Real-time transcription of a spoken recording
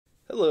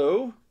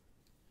Hello.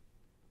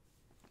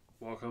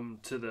 Welcome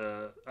to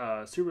the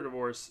Super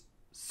Divorce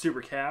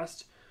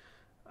SUPERCAST.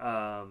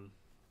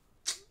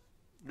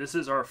 This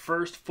is our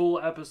first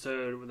full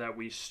episode that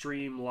we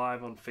stream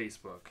live on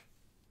Facebook.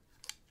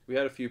 We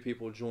had a few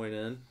people join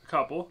in. A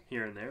couple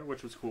here and there,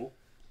 which was cool.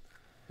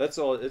 That's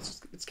all.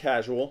 It's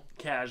casual.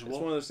 Casual. It's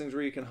one of those things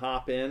where you can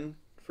hop in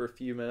for a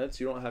few minutes.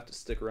 You don't have to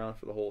stick around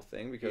for the whole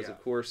thing because,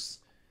 of course,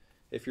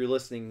 if you're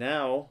listening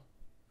now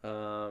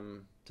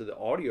to the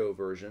audio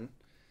version,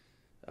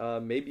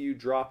 maybe you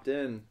dropped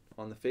in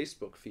on the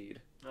Facebook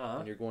feed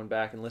and you're going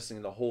back and listening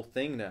to the whole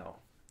thing now.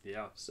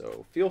 Yeah.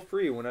 So feel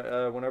free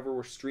whenever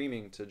we're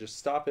streaming to just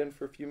stop in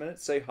for a few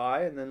minutes, say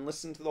hi, and then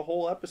listen to the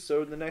whole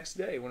episode the next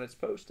day when it's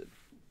posted.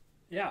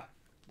 Yeah,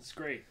 it's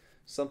great.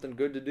 Something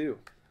good to do.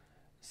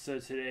 So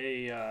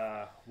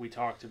today we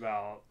talked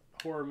about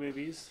horror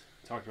movies,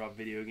 talked about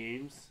video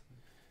games,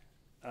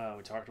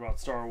 we talked about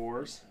Star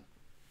Wars,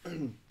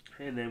 and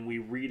then we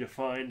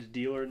redefined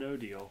Deal or No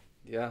Deal.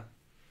 Yeah,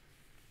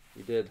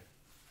 we did.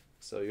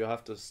 So you'll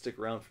have to stick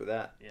around for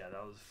that. Yeah,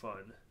 that was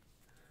fun.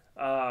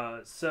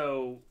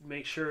 So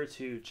make sure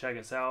to check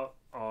us out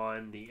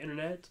on the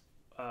internet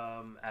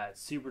at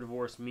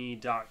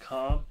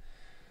superdivorceme.com.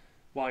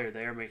 While you're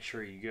there, make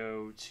sure you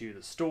go to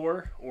the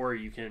store, or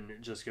you can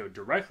just go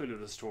directly to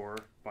the store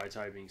by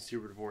typing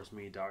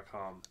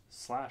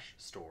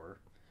superdivorceme.com/store.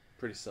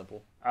 Pretty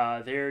simple.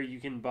 There you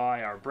can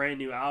buy our brand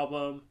new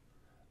album.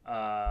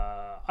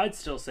 I'd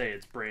still say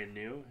it's brand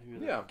new.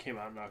 Even though it came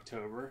out in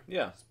October.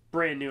 Yeah. It's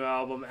brand new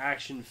album,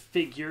 Action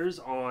Figures,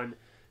 on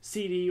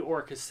CD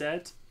or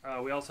cassette.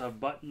 We also have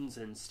buttons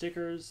and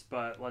stickers,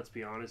 but let's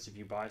be honest, if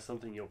you buy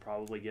something, you'll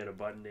probably get a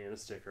button and a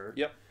sticker.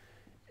 Yep.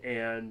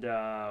 And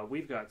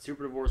we've got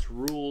Super Divorce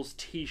Rules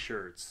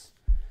t-shirts.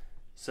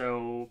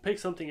 So pick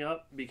something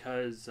up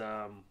because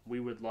we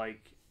would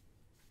like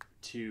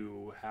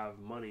to have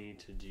money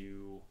to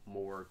do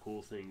more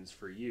cool things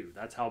for you.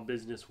 That's how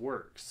business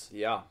works.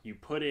 Yeah. You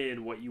put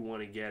in what you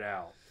want to get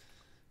out.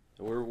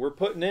 We're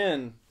putting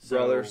in,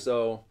 brother,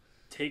 so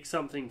take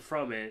something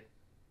from it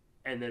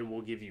and then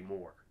we'll give you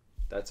more.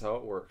 That's how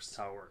it works. That's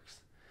how it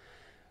works.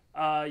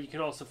 You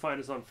can also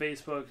find us on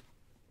Facebook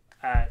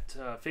at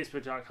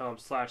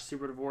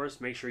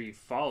facebook.com/superdivorce. Make sure you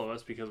follow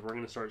us because we're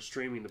going to start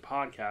streaming the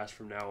podcast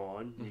from now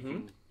on. You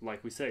can,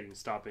 like we said, you can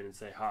stop in and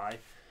say hi.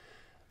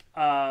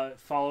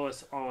 Follow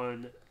us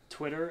on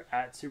Twitter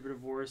at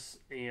superdivorce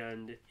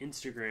and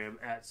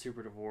Instagram at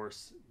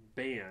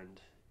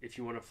superdivorceband. If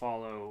you want to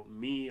follow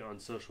me on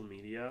social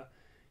media,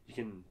 you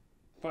can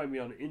find me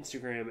on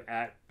Instagram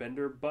at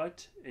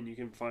benderbutt, and you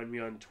can find me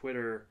on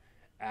Twitter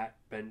at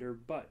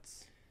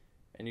benderbutts.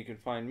 And you can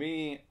find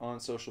me on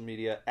social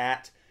media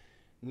at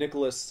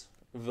Nicholas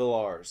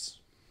Villars,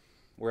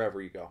 wherever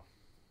you go.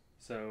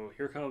 So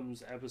here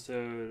comes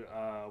episode,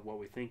 what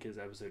we think is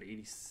episode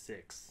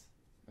 86.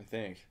 I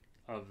think.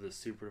 Of the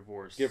Super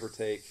Divorce. Give or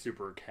take.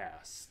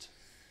 SUPERCAST.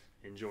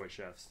 Enjoy,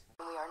 chefs.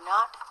 We are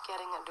not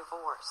getting a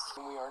divorce.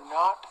 We are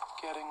not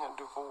getting a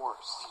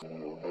divorce. We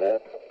are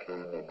not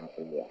getting a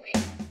divorce.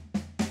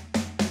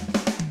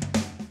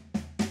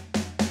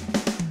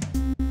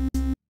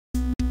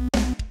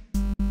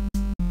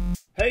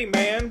 Hey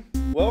man,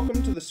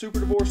 welcome to the Super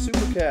Divorce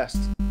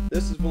Supercast.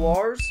 This is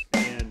Villars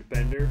and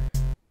Bender,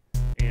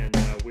 and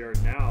we are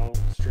now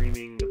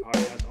streaming the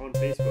podcast on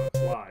Facebook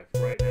live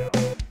right now.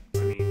 I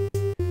mean,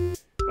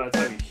 by the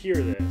time you hear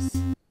this,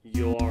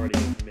 you'll already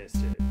have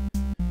missed it.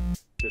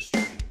 The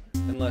stream.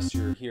 Unless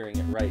you're hearing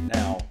it right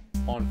now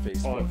on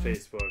Facebook. On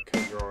Facebook,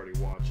 because you're already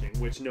watching,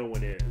 which no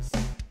one is.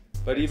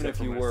 But even if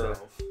you were,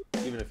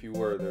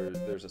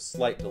 there's a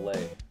slight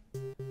delay.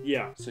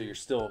 Yeah. So you're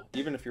still,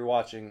 even if you're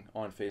watching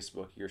on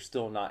Facebook, you're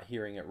still not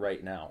hearing it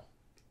right now.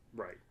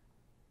 Right.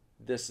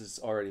 This is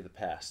already the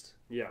past.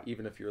 Yeah.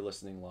 Even if you're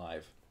listening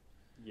live.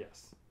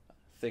 Yes.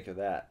 Think of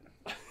that.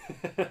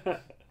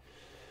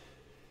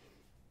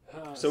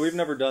 So we've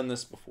never done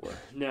this before.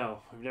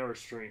 No, we've never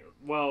streamed.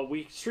 Well,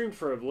 we streamed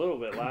for a little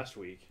bit last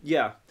week.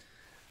 Yeah.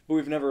 But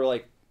we've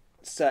never,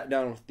 sat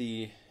down with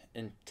the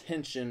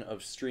intention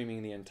of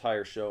streaming the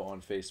entire show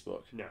on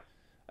Facebook. No.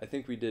 I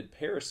think we did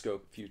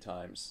Periscope a few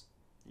times.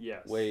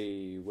 Yes.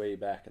 Way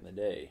back in the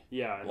day.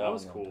 Yeah, and that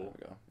was cool. Time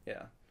ago.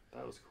 Yeah.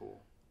 That was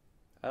cool.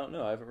 I don't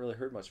know. I haven't really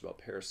heard much about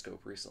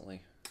Periscope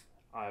recently.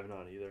 I have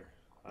not either.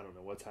 I don't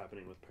know what's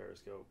happening with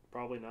Periscope.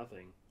 Probably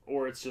nothing.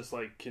 Or it's just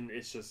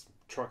it's just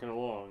trucking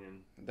along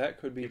and that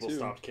could be people too.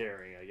 stopped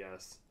caring, I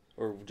guess.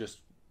 Or just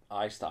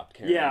I stopped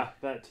caring. Yeah,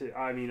 that too.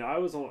 I mean,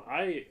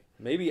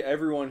 maybe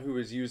everyone who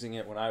was using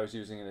it when I was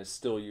using it is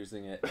still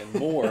using it and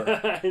more.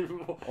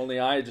 Only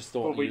I just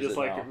don't use it now.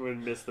 But we just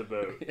would miss the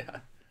boat. Yeah.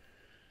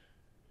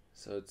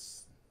 So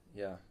it's,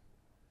 yeah.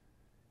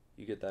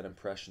 You get that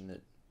impression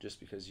that just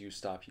because you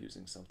stop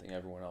using something,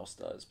 everyone else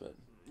does. But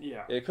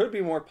yeah, it could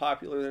be more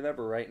popular than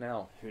ever right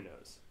now. Who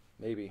knows?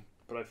 Maybe.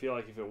 But I feel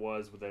like if it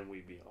was, then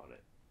we'd be on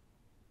it.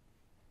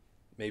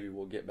 Maybe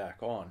we'll get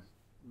back on.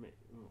 I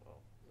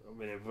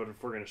mean, if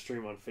we're going to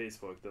stream on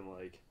Facebook, then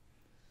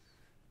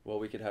Well,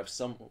 we could have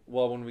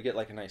when we get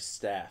a nice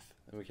staff,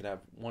 and we could have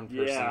one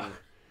person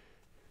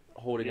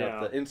holding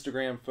up the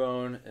Instagram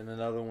phone, and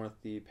another one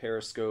with the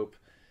Periscope,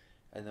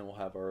 and then we'll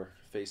have our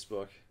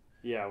Facebook.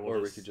 Yeah,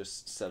 we could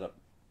just set up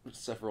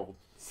several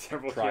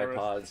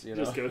tripods. Cameras.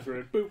 Just go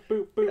through it. Boop,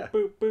 boop, boop,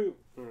 boop, boop.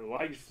 We're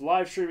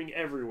live streaming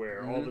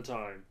everywhere all the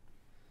time.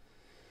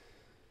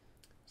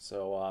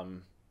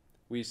 So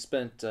we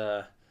spent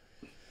the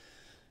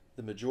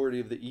majority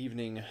of the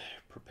evening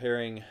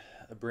preparing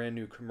a brand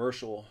new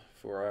commercial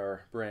for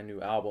our brand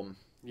new album.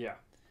 Yeah,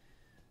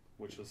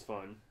 which was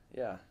fun.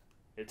 Yeah.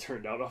 It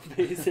turned out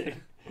amazing.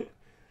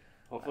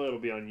 Hopefully it'll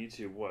be on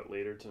YouTube,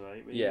 later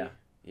tonight, maybe?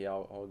 Yeah,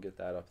 I'll get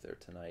that up there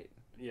tonight.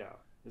 Yeah,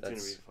 it's going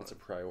to be fun. It's a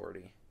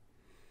priority.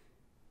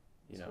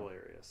 It's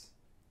hilarious.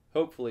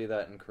 Hopefully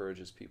that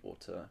encourages people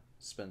to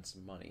spend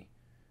some money,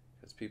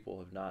 because people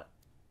have not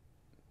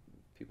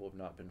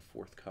been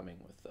forthcoming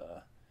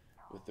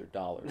with their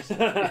dollars.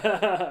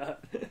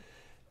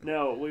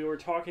 No, we were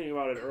talking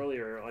about it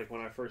earlier, like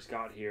when I first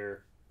got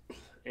here,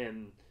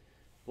 and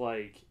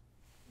like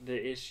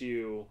the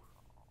issue.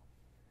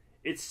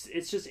 It's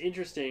just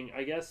interesting.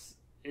 I guess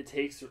it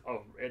takes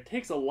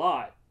a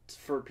lot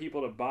for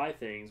people to buy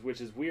things,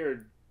 which is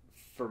weird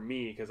for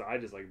me because I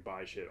just like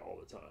buy shit all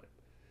the time.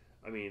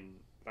 I mean,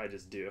 I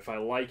just do. If I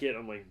like it,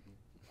 I'm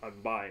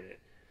buying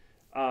it.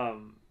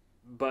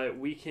 But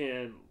we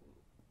can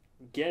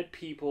get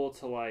people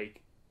to like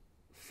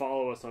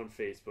follow us on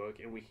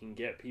Facebook, and we can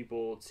get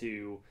people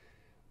to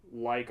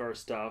like our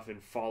stuff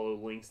and follow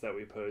links that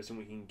we post, and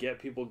we can get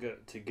people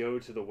to go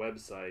to the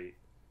website.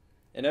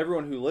 And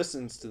everyone who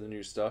listens to the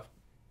new stuff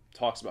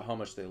talks about how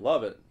much they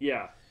love it.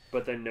 Yeah,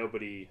 but then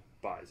nobody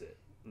buys it.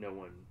 No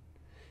one.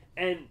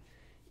 And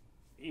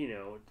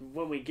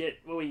when we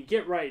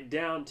get right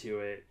down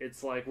to it,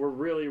 it's like we're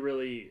really,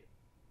 really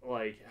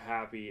like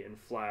happy and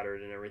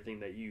flattered and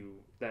everything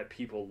that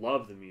people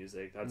love the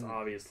music. That's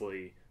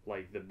obviously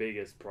like the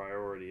biggest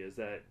priority, is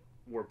that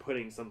we're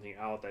putting something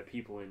out that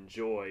people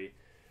enjoy.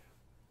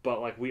 But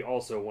like we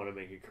also want to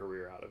make a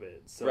career out of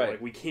it. So like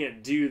we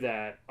can't do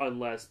that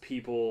unless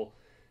people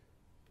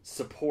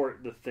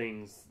support the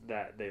things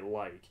that they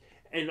like.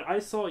 And I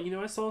saw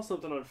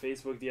something on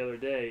Facebook the other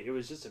day. It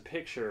was just a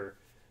picture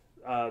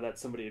that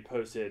somebody had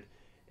posted,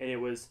 and it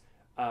was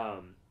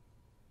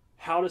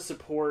how to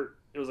support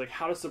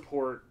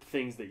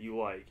things that you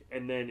like.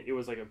 And then it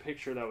was like a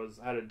picture that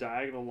had a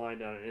diagonal line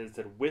down it, and it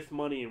said with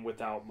money and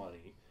without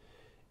money.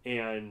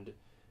 And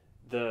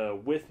the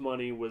with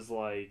money was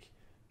like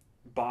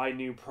buy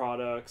new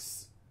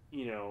products,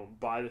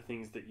 buy the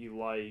things that you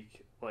like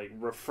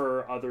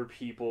refer other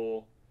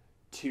people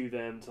to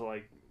them to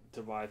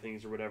buy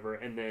things or whatever.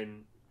 And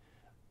then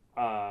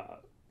I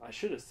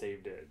should have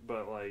saved it,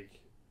 but like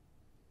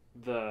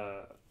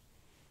the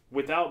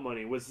without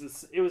money it was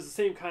the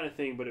same kind of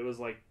thing, but it was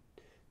like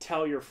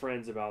tell your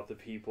friends about the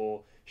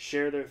people,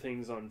 share their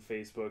things on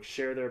Facebook,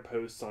 share their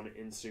posts on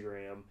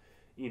Instagram,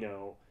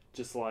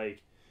 just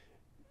like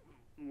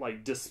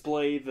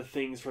display the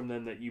things from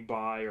them that you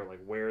buy, or like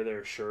wear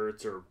their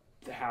shirts or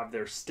have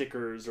their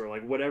stickers, or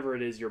like whatever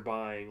it is you're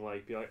buying,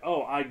 like be like,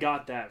 oh, I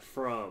got that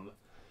from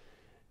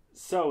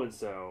so and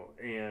so.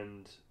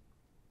 And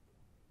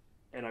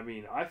I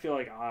mean, I feel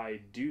like I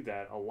do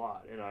that a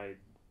lot, and I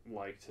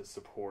like to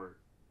support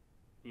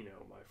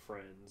my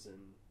friends.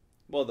 And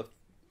the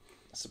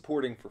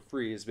supporting for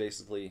free is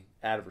basically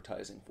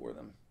advertising for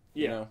them.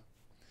 Yeah.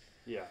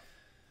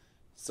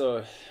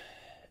 So,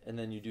 and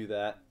then you do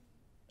that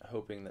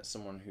hoping that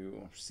someone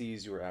who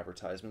sees your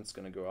advertisement is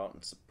going to go out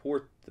and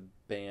support the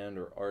band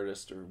or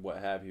artist or what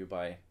have you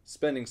by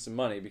spending some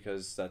money,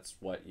 because that's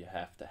what you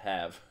have to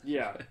have.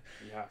 Yeah,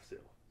 you have to.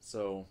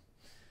 So,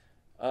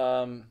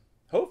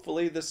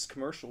 hopefully this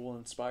commercial will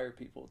inspire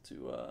people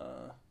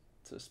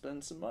to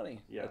spend some money.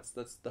 Yeah,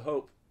 that's the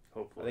hope.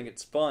 Hopefully, I think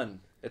it's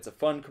fun. It's a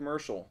fun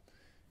commercial,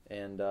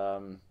 and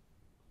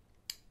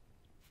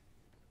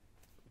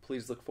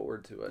please look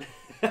forward to it.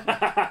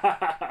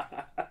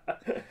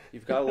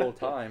 You've got a little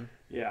time.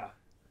 Yeah.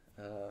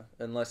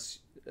 Unless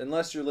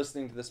you're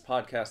listening to this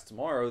podcast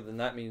tomorrow, then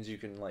that means you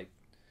can like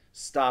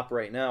stop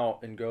right now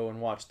and go and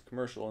watch the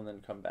commercial and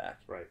then come back.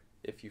 Right.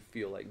 If you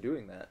feel like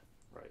doing that.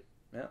 Right.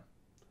 Yeah.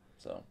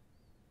 So,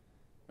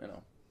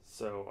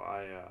 So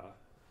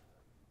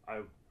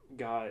I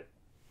got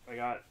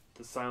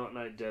the Silent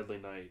Night, Deadly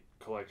Night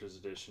collector's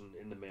edition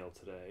in the mail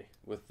today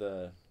with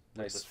the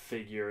nice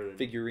figurine.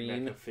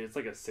 It's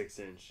like a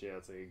 6-inch. Yeah,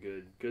 it's like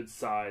a good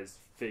size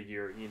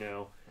figure,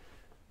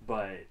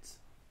 But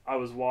I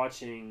was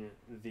watching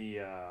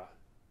the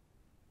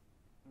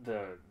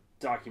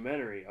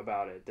documentary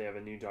about it. They have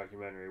a new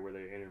documentary where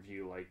they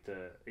interview like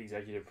the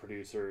executive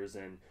producers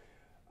and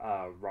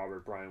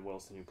Robert Brian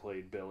Wilson, who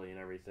played Billy and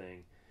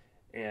everything.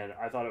 And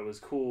I thought it was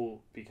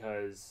cool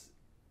because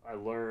I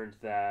learned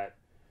that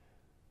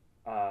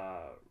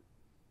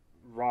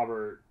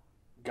Robert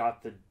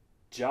got the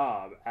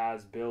job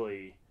as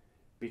Billy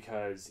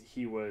because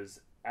he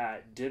was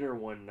at dinner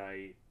one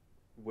night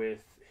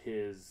with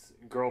his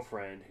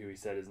girlfriend, who he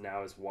said is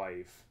now his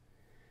wife,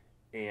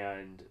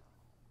 and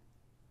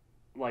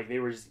like they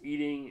were just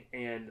eating,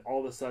 and all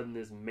of a sudden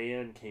this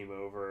man came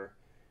over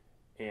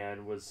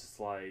and was just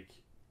like,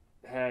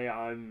 "Hey,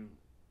 I'm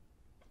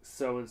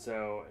so and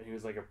so," and he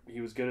was like,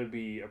 he was gonna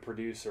be a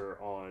producer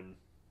on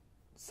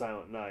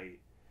Silent Night,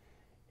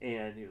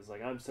 and he was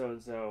like, "I'm so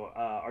and so.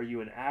 Are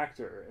you an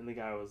actor?" And the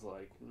guy was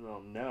like,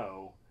 "Well,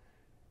 no."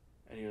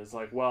 And he was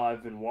like, "Well,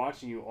 I've been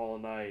watching you all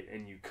night,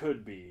 and you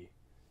could be.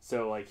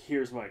 So, like,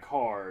 here's my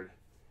card."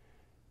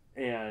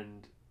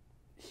 And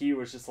he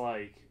was just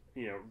like,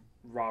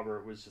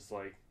 Robert was just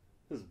like,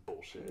 "This is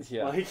bullshit."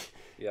 Yeah. Like,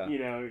 Yeah.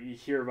 you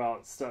hear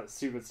about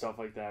stupid stuff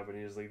like that, but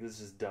he was like,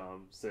 "This is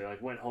dumb." So he,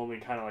 like, went home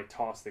and kind of, like,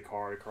 tossed the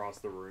card across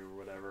the room or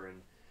whatever.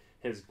 And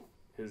his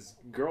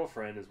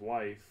girlfriend, his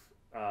wife,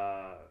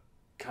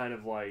 kind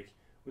of, like,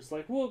 was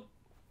like, "Well,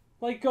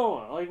 like, go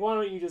on. Like, why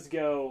don't you just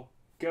go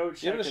check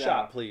Give it a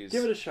shot, out. please.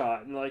 Give it a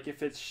shot, and like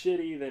if it's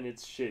shitty, then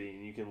it's shitty,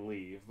 and you can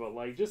leave. But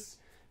like, just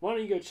why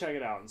don't you go check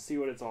it out and see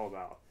what it's all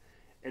about?"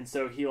 And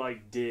so he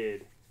like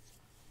did,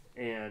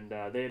 and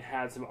they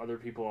had some other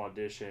people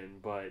audition,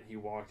 but he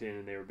walked in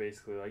and they were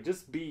basically like,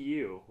 "Just be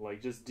you,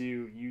 like just do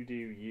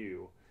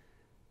you."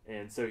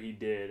 And so he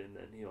did, and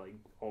then he like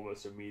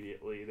almost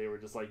immediately they were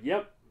just like,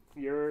 "Yep,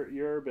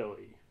 you're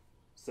Billy."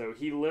 So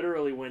he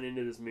literally went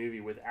into this movie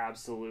with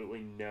absolutely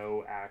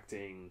no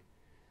acting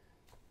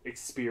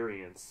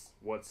experience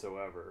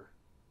whatsoever.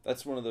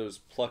 That's one of those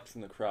plucked from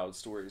the crowd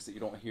stories that you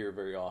don't hear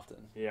very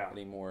often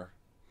anymore,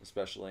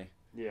 especially.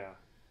 Yeah.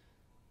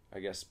 I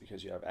guess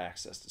because you have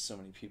access to so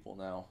many people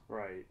now.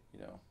 Right.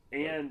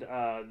 And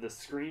the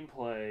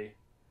screenplay,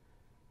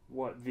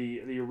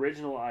 the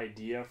original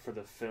idea for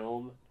the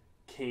film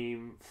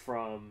came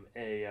from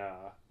a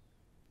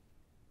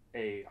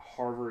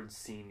Harvard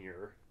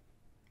senior.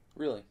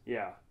 Really?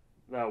 Yeah.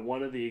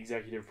 One of the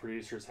executive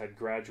producers had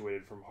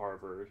graduated from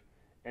Harvard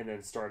and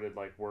then started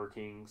like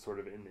working sort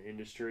of in the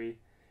industry,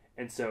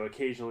 and so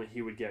occasionally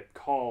he would get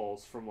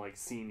calls from like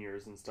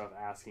seniors and stuff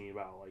asking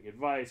about like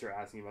advice or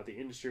asking about the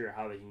industry or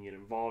how they can get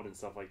involved and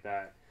stuff like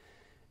that.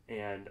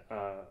 And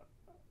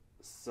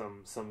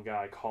some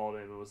guy called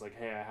him and was like,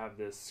 "Hey, I have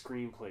this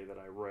screenplay that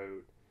I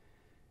wrote,"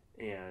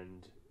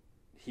 and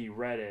he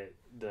read it.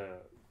 The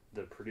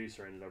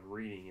producer ended up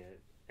reading it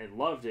and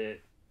loved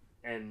it,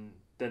 and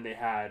then they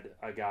had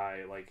a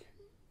guy like,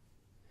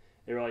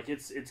 they were like,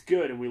 it's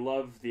good and we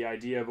love the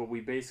idea, but we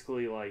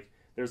basically like,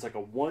 there's like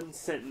a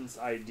 1-sentence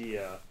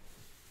idea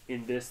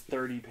in this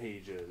 30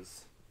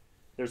 pages.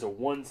 There's a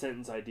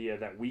 1-sentence idea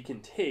that we can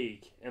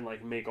take and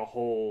like make a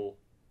whole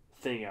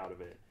thing out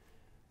of it.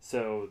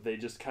 So they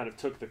just kind of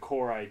took the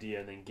core idea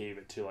and then gave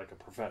it to like a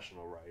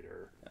professional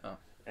writer. Oh.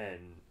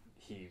 And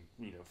he,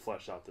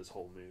 fleshed out this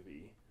whole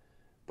movie.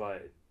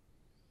 But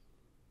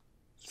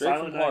Straight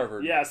from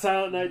Harvard. Yeah,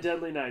 Silent Night,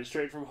 Deadly Night,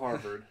 straight from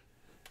Harvard.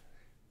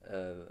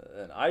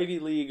 An Ivy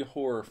League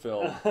horror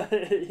film.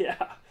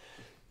 Yeah.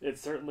 It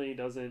certainly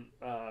doesn't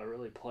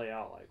really play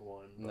out like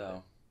one.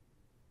 No.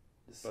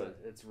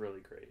 It's really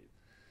great.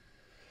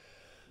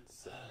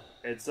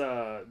 It's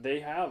they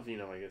have,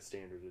 like a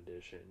standard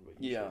edition,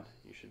 but you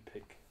should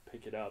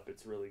pick it up.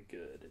 It's really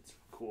good. It's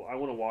cool. I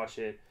want to watch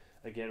it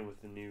again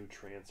with the new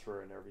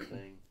transfer and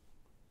everything.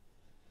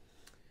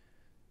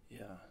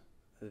 Yeah.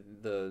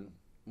 The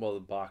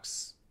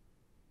box,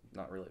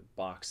 not really a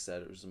box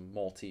set, it was a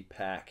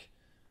multi-pack,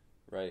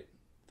 right?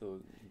 The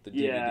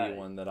DVD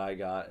one that I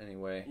got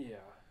anyway. Yeah.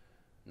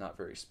 Not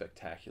very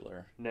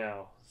spectacular.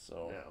 No.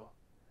 So. No.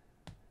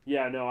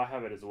 Yeah, no, I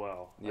have it as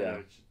well. Yeah. I know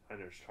what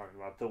you're talking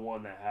about. The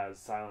one that has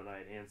Silent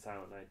Night and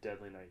Silent Night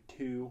Deadly Night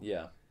 2.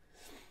 Yeah.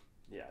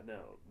 Yeah,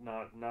 no,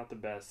 not the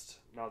best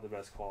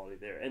quality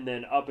there. And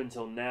then up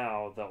until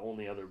now, the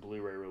only other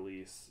Blu-ray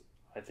release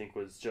I think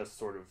was just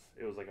sort of,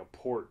 it was like a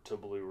port to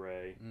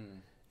Blu-ray.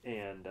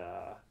 And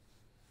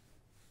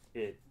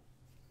it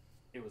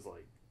was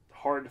like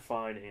hard to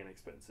find and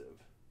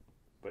expensive,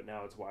 but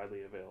now it's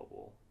widely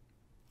available.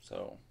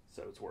 So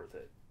it's worth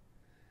it.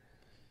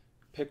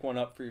 Pick one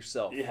up for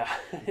yourself. Yeah.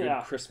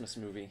 Good Christmas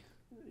movie.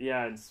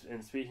 Yeah,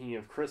 and speaking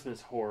of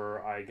Christmas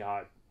horror,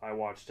 I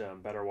watched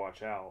Better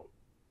Watch Out.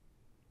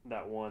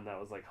 That one that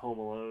was like Home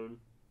Alone.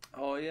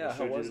 Oh yeah,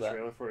 how was that? The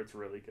trailer for it's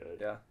really good.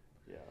 Yeah.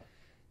 Yeah.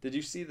 Did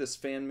you see this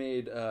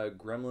fan-made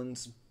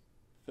Gremlins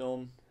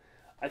film?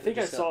 I think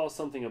I saw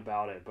something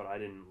about it, but I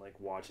didn't like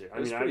watch it. It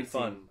was pretty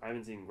fun. I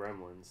haven't seen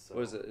Gremlins. So.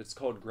 What is it? It's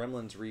called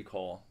Gremlins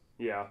Recall.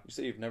 Yeah. You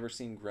say you've never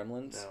seen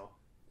Gremlins? No.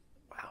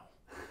 Wow.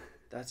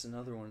 That's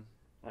another one.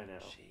 I know.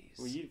 Jeez.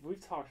 Well,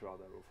 we've talked about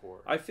that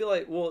before. I feel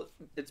like,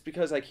 it's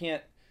because I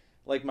can't,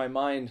 like, my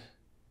mind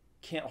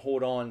can't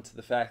hold on to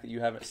the fact that you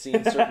haven't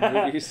seen certain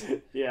movies.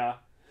 Yeah.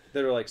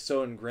 That are, like,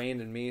 so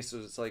ingrained in me. So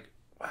it's like,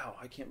 wow,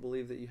 I can't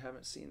believe that you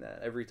haven't seen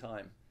that every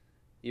time.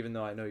 Even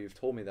though I know you've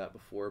told me that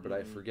before, but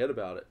I forget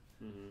about it.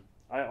 Mm-hmm.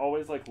 I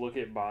always, like, look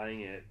at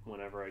buying it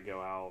whenever I go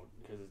out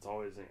because it's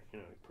always,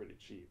 pretty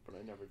cheap, but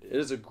I never did. It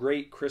is a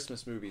great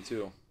Christmas movie,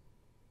 too.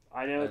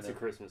 I know it's a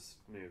Christmas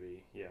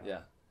movie, yeah. Yeah.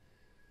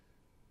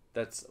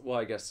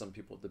 I guess some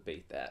people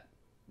debate that.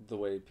 The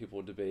way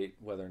people debate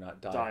whether or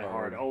not Die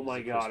Hard. Oh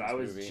my god, I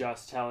was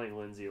just telling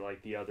Lindsay,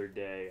 like, the other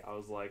day, I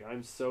was like,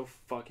 I'm so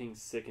fucking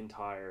sick and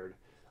tired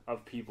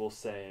of people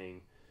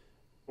saying,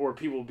 or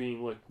people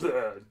being like,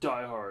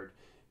 Die Hard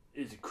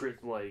is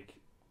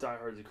Die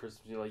Hard is a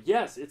Christmas movie. Like,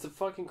 yes, it's a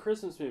fucking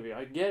Christmas movie.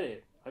 I get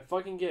it. I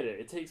fucking get it.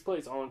 It takes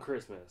place on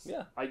Christmas.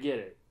 Yeah. I get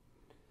it.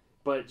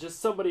 But just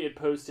somebody had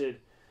posted,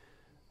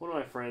 one of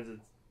my friends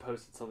had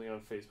posted something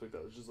on Facebook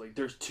that was just like,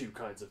 there's two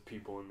kinds of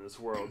people in this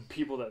world.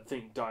 People that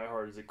think Die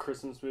Hard is a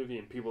Christmas movie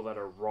and people that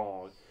are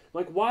wrong.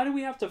 Like, why do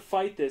we have to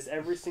fight this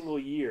every single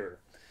year?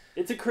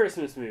 It's a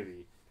Christmas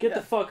movie. Get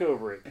the fuck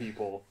over it,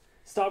 people.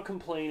 Stop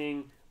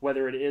complaining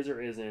whether it is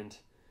or isn't.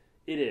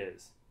 It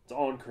is. It's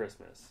on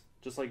Christmas.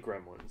 Just like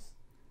Gremlins.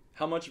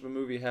 How much of a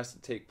movie has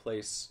to take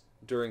place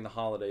during the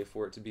holiday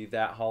for it to be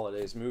that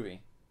holiday's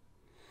movie?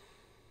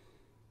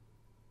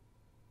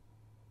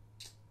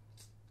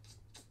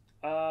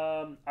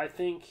 I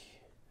think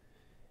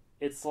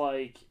it's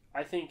like,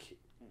 I think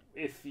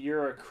if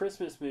you're a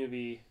Christmas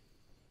movie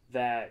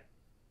that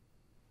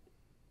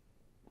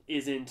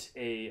isn't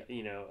a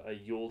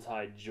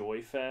Yuletide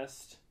joy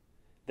fest,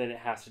 then it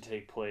has to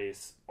take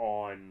place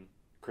on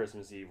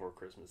Christmas Eve or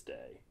Christmas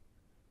Day.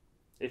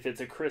 If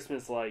it's a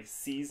Christmas like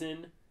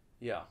season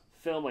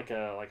film, like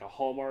a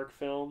Hallmark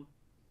film,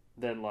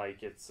 then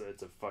like it's a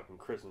fucking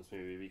Christmas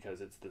movie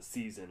because it's the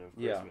season of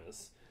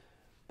Christmas.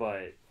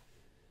 But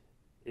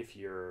if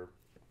you're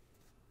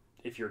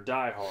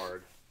Die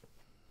Hard,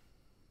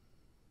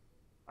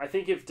 I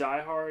think if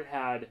Die Hard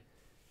had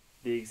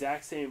the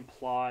exact same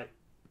plot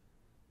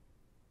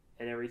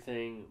and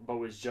everything, but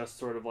was just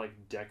sort of like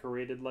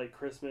decorated like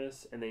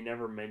Christmas, and they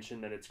never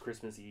mention that it's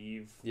Christmas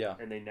Eve,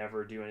 and they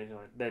never do anything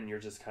like, then you're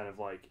just kind of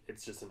like,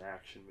 it's just an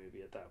action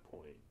movie at that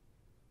point.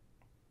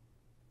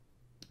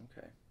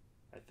 Okay.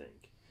 I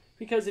think.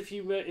 Because if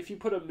you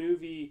put a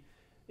movie,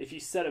 if you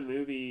set a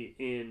movie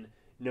in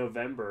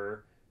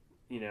November,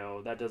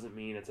 that doesn't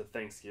mean it's a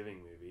Thanksgiving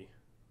movie.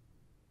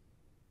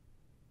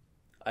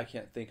 I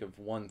can't think of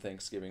one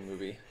Thanksgiving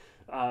movie.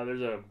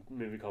 There's a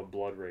movie called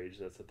Blood Rage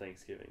that's a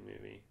Thanksgiving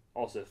movie.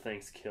 Also,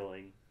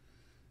 Thanksgiving.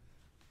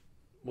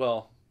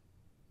 Well,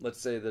 let's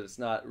say that it's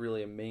not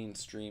really a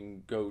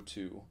mainstream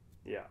go-to.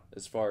 Yeah.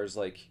 As far as,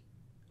 like,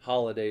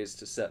 holidays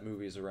to set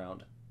movies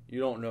around.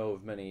 You don't know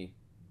of many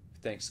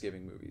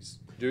Thanksgiving movies.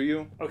 Do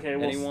you? Okay,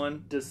 well,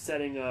 anyone? Does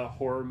setting a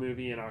horror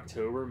movie in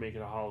October make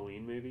it a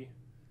Halloween movie?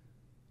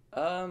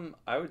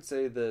 I would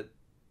say that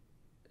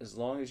as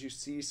long as you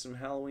see some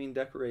Halloween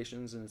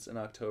decorations and it's in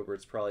October,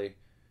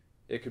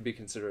 it could be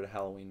considered a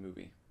Halloween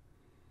movie.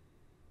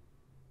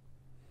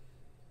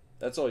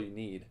 That's all you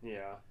need.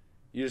 Yeah.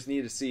 You just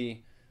need to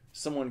see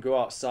someone go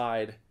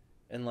outside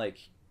and, like,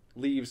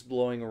 leaves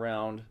blowing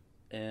around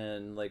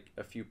and, like,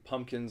 a few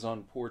pumpkins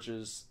on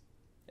porches,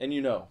 and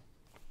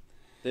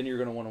then you're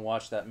going to want to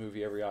watch that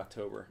movie every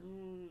October.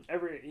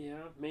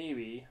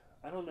 Maybe.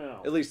 I don't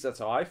know. At least that's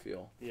how I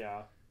feel.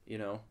 Yeah.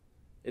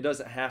 It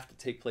doesn't have to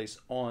take place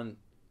on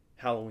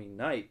Halloween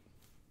night.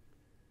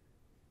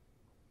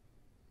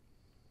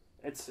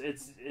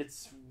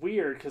 It's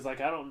weird because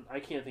like I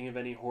can't think of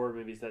any horror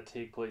movies that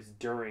take place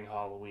during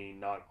Halloween,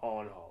 not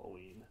on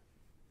Halloween.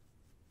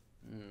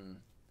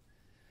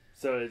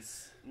 So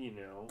it's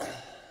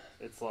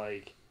it's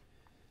like,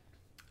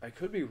 I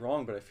could be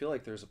wrong, but I feel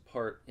like there's a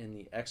part in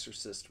The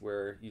Exorcist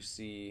where you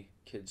see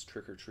kids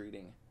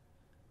trick-or-treating.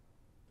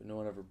 But no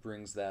one ever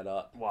brings that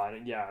up. Well, I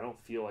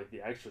don't feel like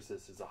The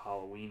Exorcist is a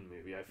Halloween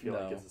movie. I feel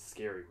like it's a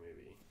scary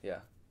movie. Yeah.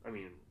 I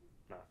mean,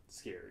 not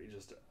scary,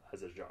 just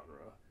as a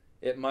genre.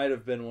 It might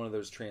have been one of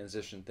those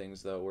transition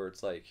things, though, where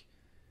it's like,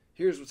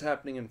 here's what's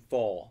happening in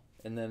fall,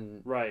 and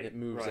then it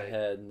moves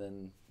ahead, and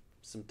then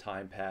some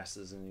time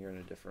passes, and you're in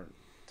a different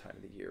time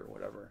of the year or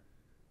whatever.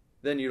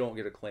 Then you don't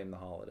get to claim the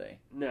holiday.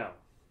 No.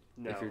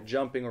 If you're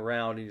jumping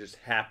around and you just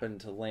happen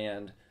to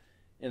land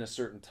in a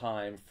certain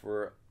time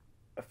for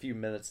a few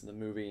minutes in the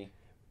movie.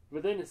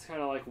 But then it's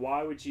kind of like,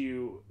 why would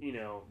you,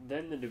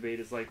 then the debate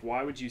is like,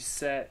 why would you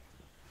set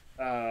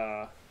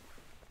a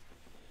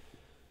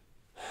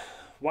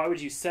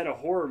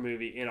horror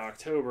movie in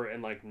October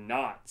and like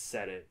not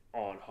set it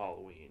on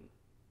Halloween?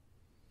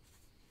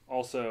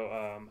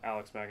 Also,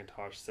 Alex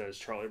McIntosh says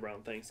Charlie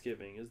Brown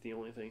Thanksgiving is the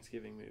only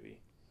Thanksgiving movie.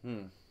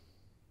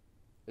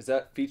 Is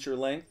that feature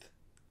length?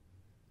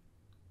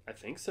 I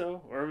think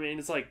so. Or I mean,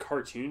 it's like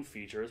cartoon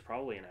feature. It's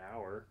probably an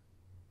hour.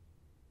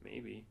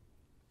 Maybe.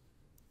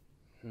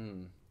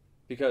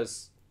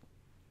 Because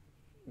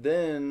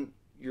then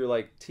you're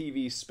like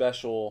TV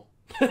special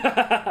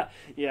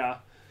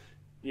yeah.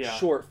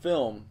 short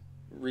film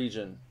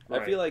region.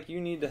 Right. I feel like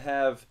you need to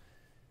have...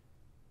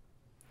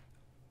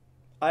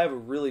 I have a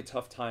really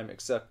tough time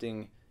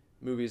accepting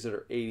movies that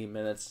are 80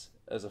 minutes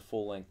as a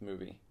full-length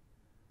movie.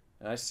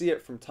 And I see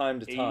it from time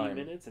to time. 80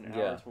 minutes? An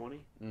hour 20?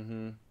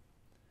 Mm-hmm.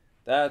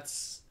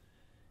 That's...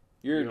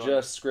 You're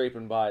just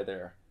scraping by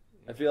there.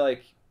 I feel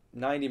like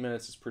 90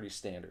 minutes is pretty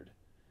standard.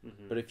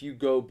 Mm-hmm. But if you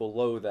go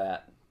below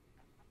that,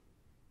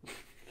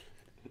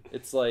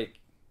 it's like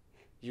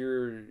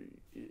you're...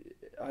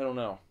 I don't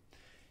know.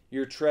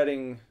 You're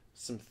treading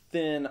some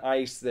thin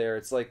ice there.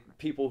 It's like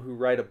people who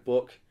write a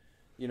book,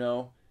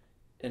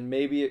 and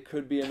maybe it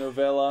could be a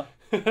novella,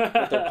 but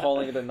they're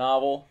calling it a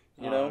novel,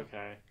 you know?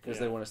 Okay. Because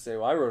they want to say,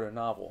 well, I wrote a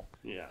novel.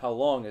 Yeah. How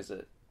long is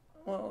it?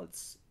 Well,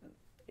 it's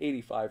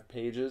 85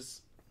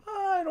 pages.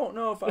 I don't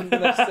know if I'm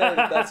going to say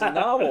that that's a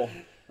novel.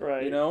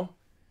 Right. You know?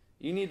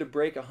 You need to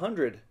break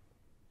 100.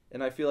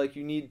 And I feel like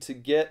you need to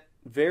get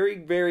very,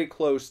 very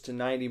close to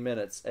 90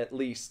 minutes, at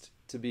least,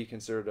 to be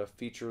considered a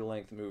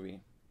feature-length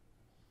movie.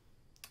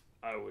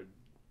 I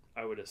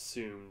would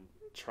assume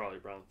Charlie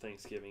Brown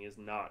Thanksgiving is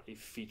not a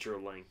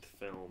feature-length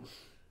film.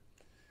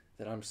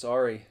 Then I'm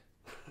sorry.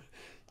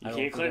 You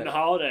can't claim the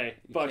holiday.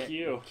 Fuck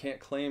you. You can't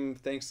claim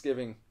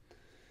Thanksgiving.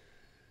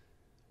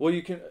 Well,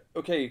 you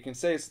can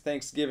say it's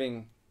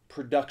Thanksgiving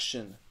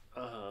production.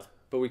 Uh-huh.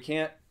 But we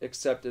can't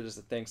accept it as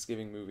a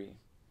Thanksgiving movie.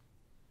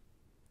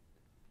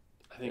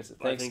 It's a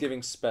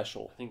Thanksgiving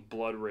special. I think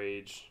Blood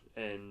Rage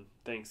and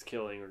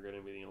Thanksgiving are going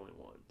to be the only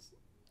ones.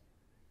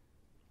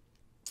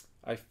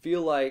 I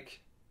feel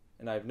like,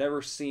 and I've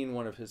never seen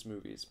one of his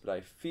movies, but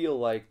I feel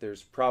like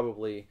there's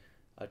probably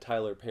a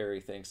Tyler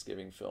Perry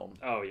Thanksgiving film.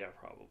 Oh, yeah,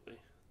 probably.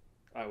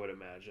 I would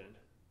imagine.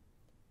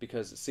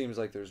 Because it seems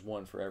like there's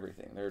one for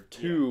everything. There are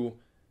 2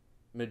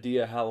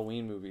 Medea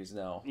Halloween movies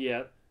now.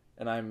 Yeah.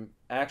 And I'm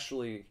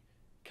actually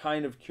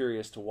kind of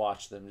curious to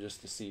watch them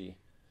just to see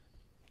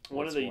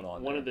what's going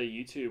on. One of the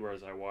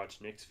YouTubers I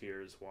watched, Nick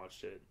Spheres,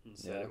 watched it and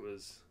said it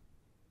was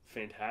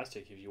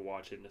fantastic if you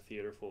watch it in a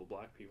theater full of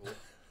black people.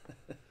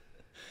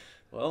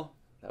 Well,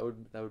 that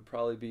would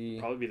probably be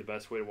the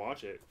best way to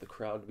watch it. The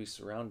crowd to be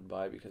surrounded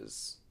by,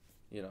 because,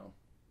 you know,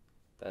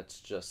 that's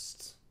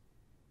just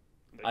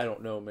I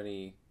don't know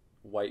many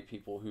white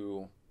people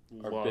who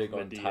are Love big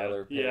Medea. on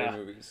Tyler Perry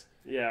movies.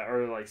 Yeah,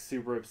 or like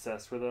super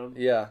obsessed with them.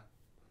 Yeah.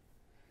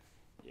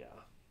 Yeah.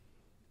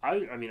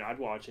 I mean, I'd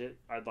watch it.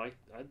 I'd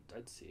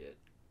see it.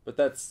 But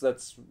that's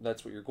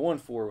what you're going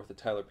for with the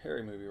Tyler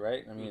Perry movie,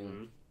 right? I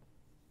mean,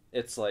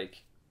 it's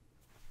like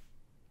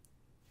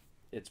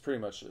it's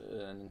pretty much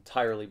an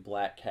entirely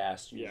black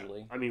cast usually.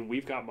 Yeah. I mean,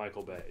 we've got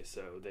Michael Bay,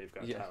 so they've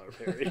got Tyler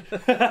Perry.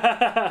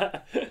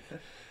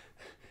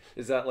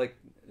 Is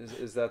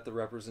that the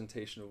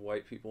representation of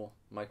white people?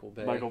 Michael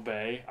Bay. Michael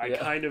Bay. I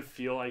kind of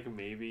feel like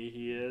maybe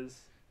he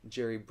is.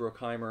 Jerry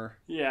Bruckheimer.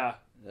 Yeah.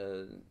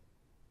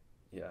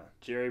 Yeah.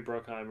 Jerry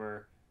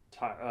Bruckheimer,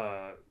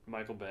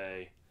 Michael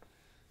Bay.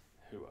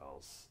 Who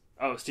else?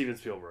 Oh, Steven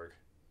Spielberg.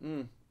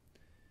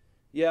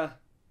 Yeah,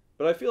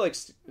 but I feel like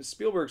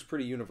Spielberg's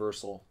pretty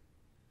universal.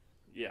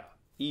 Yeah.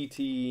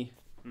 E.T.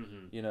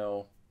 You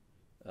know,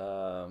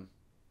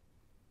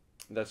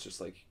 that's just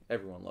like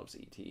everyone loves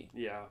E.T.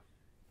 Yeah.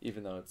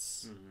 Even though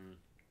it's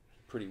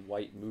a pretty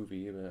white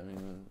movie, but I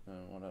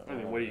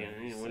mean, what are you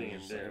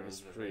gonna do? It's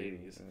pretty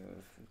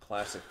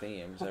classic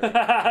themes.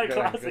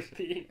 Classic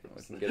themes.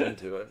 We can get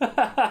into it.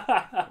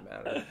 Doesn't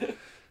matter.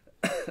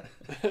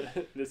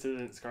 This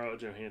isn't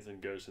Scarlett Johansson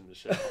Ghost in the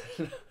Shell.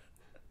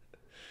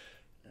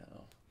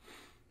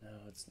 No,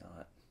 it's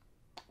not.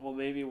 Well,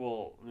 maybe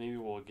we'll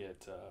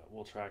get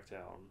we'll track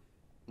down.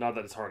 Not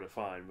that it's hard to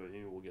find, but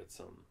maybe we'll get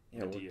some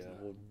Medea.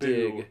 We'll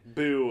dig.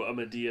 Boo! A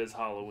Medea's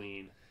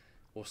Halloween.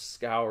 We'll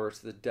scour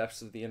to the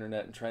depths of the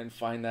internet and try and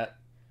find that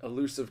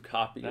elusive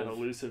copy. That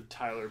elusive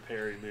Tyler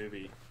Perry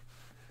movie.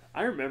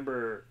 I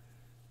remember,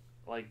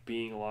 like,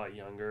 being a lot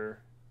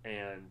younger,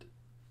 and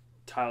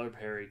Tyler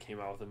Perry came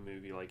out with a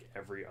movie like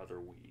every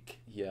other week.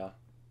 Yeah.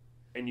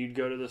 And you'd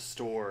go to the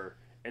store,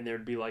 and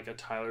there'd be like a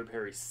Tyler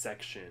Perry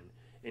section,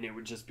 and it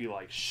would just be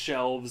like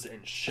shelves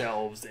and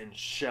shelves and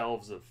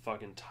shelves of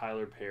fucking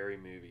Tyler Perry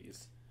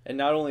movies. And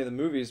not only the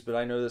movies, but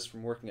I know this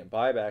from working at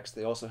buybacks,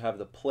 they also have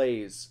the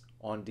plays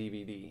on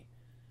DVD.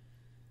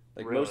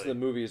 Like, really? Most of the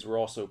movies were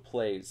also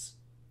plays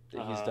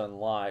that he's done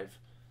live.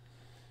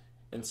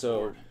 And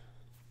so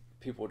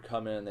people would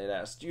come in and they'd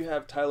ask, do you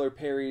have Tyler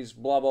Perry's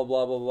blah, blah,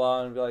 blah, blah,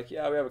 blah? And I'd be like,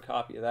 yeah, we have a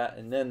copy of that.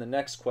 And then the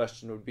next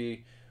question would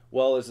be,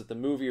 well, is it the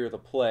movie or the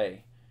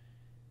play?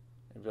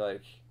 I'd be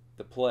like,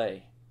 the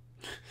play.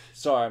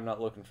 Sorry, I'm not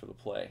looking for the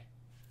play.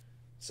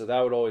 So that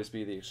would always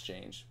be the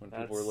exchange when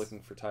people were looking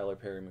for Tyler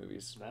Perry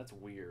movies. That's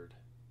weird.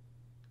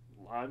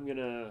 I'm going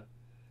to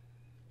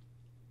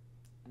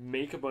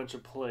make a bunch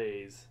of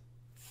plays,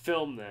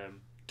 film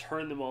them,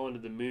 turn them all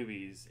into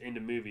movies,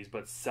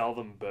 but sell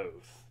them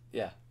both.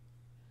 Yeah.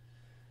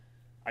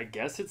 I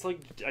guess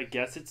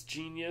it's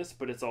genius,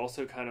 but it's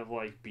also kind of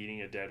like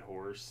beating a dead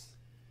horse.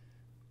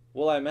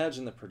 Well, I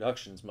imagine the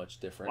production's much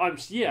different. I mean,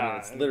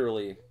 it's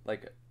literally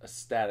like a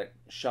static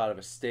shot of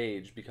a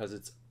stage because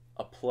it's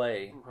a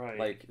play. Right.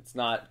 Like, it's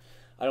not...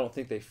 I don't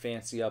think they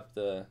fancy up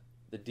the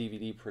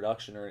DVD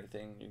production or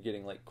anything. You're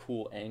getting, like,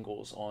 cool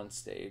angles on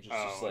stage.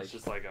 It's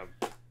just like a...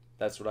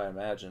 That's what I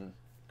imagine.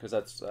 Because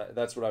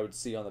that's what I would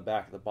see on the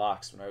back of the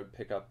box when I would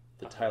pick up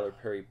the Tyler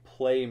Perry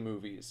play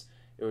movies.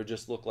 It would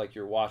just look like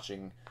you're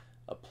watching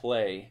a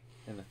play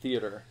in the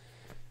theater.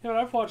 Yeah,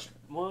 I've watched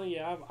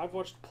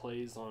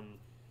plays on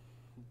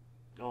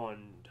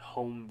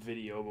home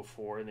video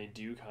before, and they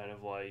do kind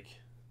of like,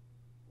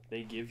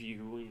 they give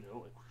you,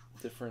 like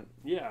different.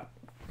 Yeah.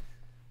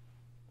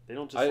 They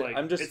don't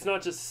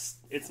just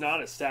it's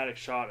not a static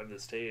shot of the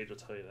stage, I'll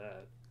tell you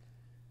that.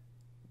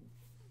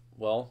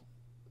 Well,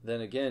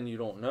 then again, you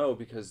don't know,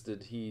 because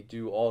did he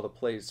do all the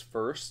plays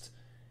first,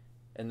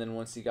 and then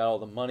once he got all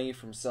the money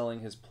from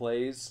selling his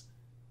plays,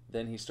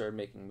 then he started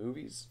making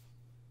movies?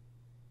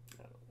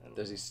 I don't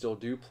Does know. he still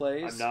do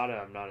plays?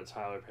 I'm not a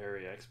Tyler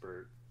Perry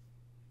expert.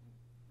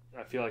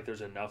 I feel like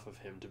there's enough of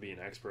him to be an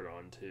expert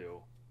on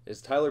too.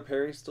 Is Tyler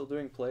Perry still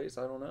doing plays?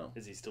 I don't know.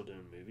 Is he still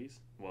doing movies?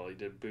 Well, he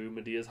did Boo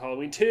Medea's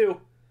Halloween 2.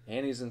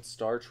 And he's in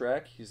Star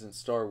Trek. He's in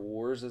Star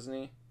Wars, isn't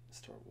he?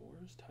 Star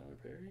Wars? Tyler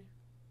Perry?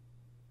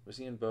 Was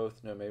he in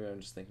both? No, maybe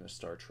I'm just thinking of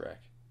Star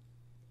Trek.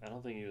 I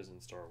don't think he was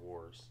in Star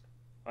Wars.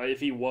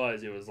 If he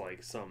was, it was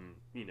like some,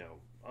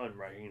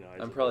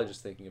 unrecognizable. I'm probably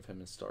just thinking of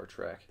him in Star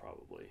Trek.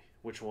 Probably.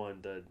 Which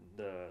one? The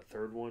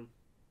third one?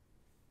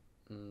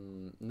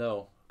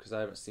 No, because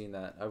I haven't seen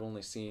that. I've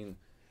only seen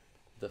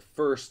the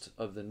first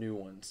of the new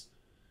ones.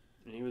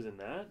 And he was in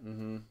that?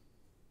 Mm-hmm.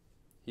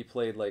 He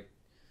played like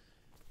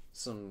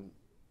some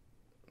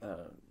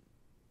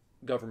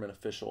government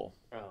official.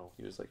 Oh.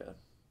 He was like a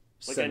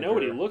I know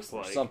what he looks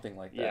or like. something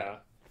like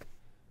that.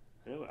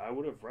 Yeah. I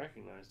would have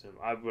recognized him.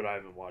 But I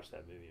haven't watched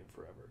that movie in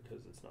forever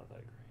because it's not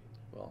that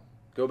great. Well,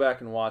 go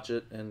back and watch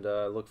it and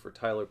look for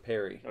Tyler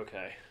Perry.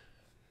 Okay.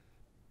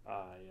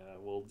 I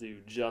will do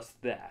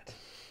just that.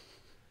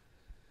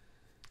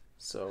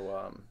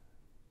 So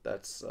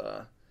that's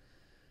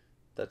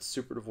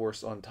Super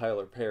Divorce on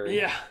Tyler Perry.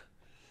 Yeah.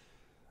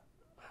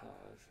 I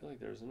feel like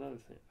there's another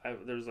thing.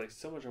 There's like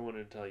so much I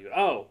wanted to tell you.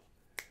 Oh,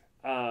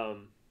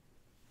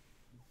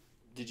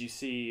 did you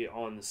see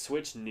on the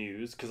Switch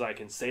news? Because I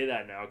can say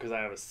that now because I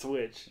have a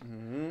Switch.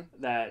 Mm-hmm.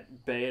 That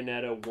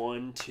Bayonetta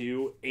 1,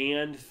 2,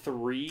 and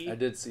 3 I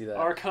did see that.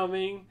 are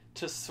coming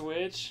to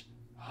Switch.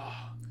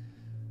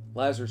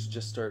 Lazarus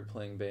just started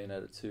playing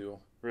Bayonetta 2.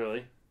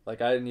 Really?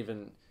 Like, I didn't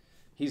even...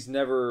 He's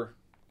never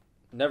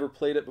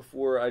played it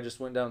before. I just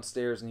went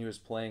downstairs and he was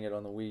playing it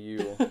on the Wii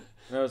U.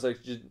 And I was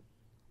like, "You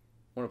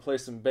want to play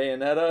some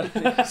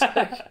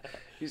Bayonetta?"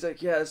 He's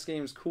like, "Yeah, this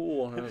game's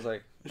cool." And I was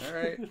like, "All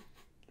right.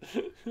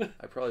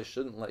 I probably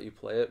shouldn't let you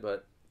play it,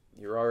 but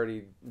you're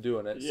already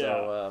doing it. Yeah.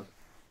 So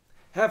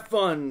have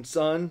fun,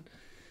 son."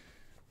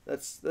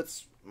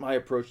 That's my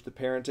approach to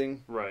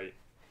parenting. Right.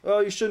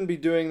 Well, you shouldn't be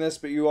doing this,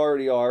 but you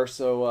already are,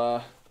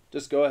 so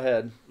just go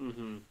ahead.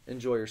 Mm-hmm.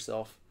 Enjoy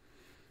yourself.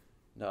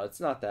 No, it's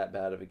not that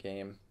bad of a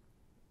game.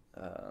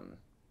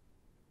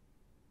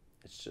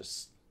 It's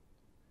just,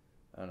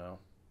 I don't know,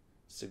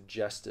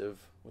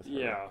 suggestive with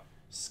her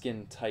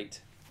skin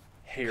tight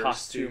Hair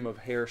costume suit. of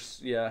hair.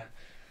 Yeah.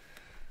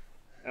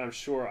 I'm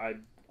sure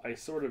I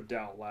sort of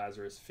doubt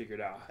Lazarus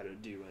figured out how to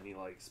do any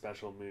like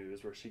special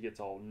moves where she gets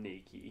all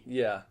naked.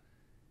 Yeah.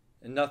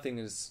 And nothing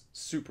is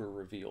super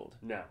revealed.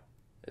 No.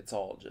 It's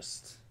all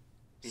just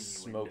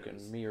smoke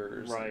and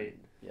mirrors. Right.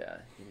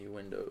 And,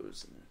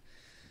 innuendos. And,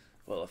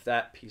 well, if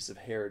that piece of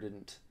hair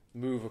didn't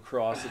move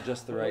across at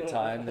just the right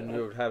time, then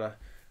we would have had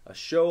a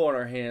show on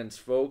our hands,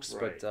 folks.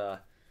 Right.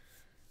 But,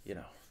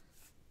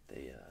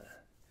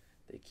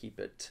 they keep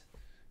it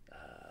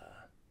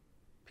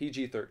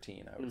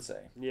PG-13, I would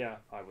say. Yeah,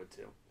 I would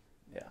too.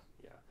 Yeah.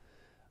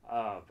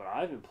 But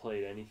I haven't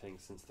played anything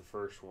since the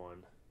first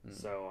one,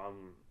 so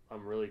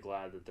I'm really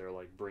glad that they're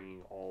like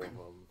bringing all of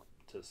them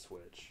to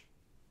Switch.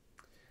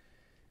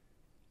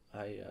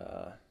 I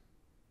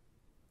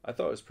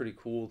thought it was pretty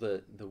cool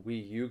that the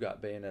Wii U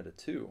got Bayonetta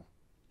 2.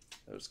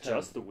 That was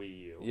Just the Wii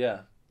U.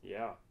 Yeah.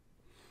 Yeah.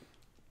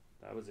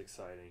 That was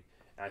exciting.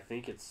 I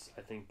think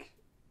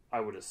I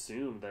would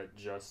assume that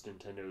just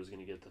Nintendo is going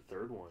to get the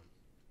third one.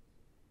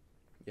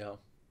 Yeah.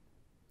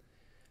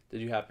 Did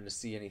you happen to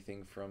see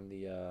anything from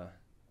the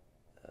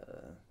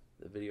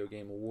Video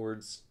Game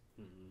Awards?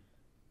 Mm-hmm.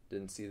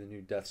 Didn't see the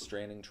new Death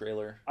Stranding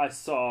trailer? I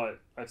saw it.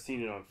 I've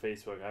seen it on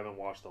Facebook. I haven't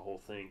watched the whole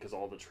thing because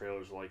all the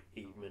trailers are like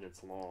 8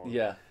 minutes long.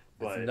 Yeah,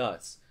 but it's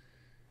nuts.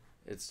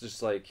 It's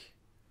just like...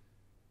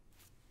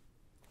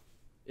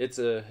 It's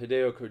a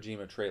Hideo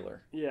Kojima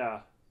trailer.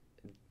 Yeah.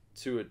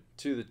 To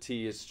the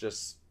T, it's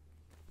just...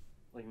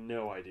 Like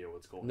no idea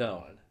what's going on.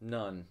 No,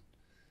 none.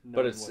 None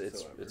But it's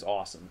whatsoever.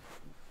 awesome.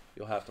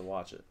 You'll have to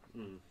watch it.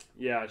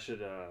 Yeah, I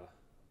should.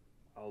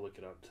 I'll look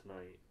it up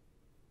tonight.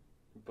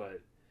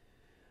 But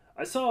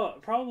I saw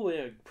probably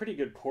a pretty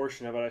good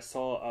portion of it. I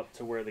saw up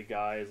to where the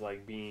guy is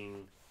like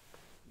being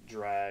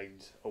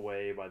dragged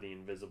away by the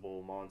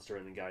invisible monster,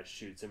 and the guy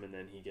shoots him, and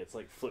then he gets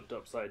like flipped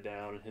upside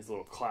down, and his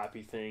little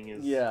clappy thing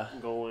is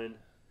going.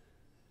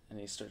 And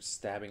he starts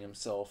stabbing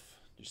himself.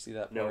 Did you see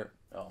that No. part?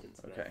 Oh,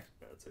 okay.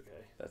 That's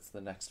okay. That's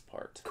the next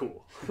part.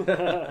 Cool.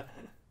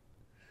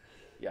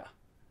 Yeah.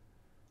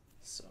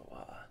 So,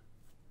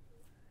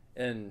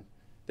 and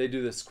they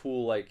do this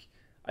cool, like,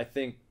 I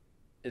think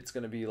it's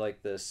going to be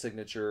like the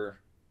signature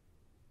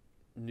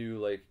new,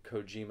 like,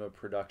 Kojima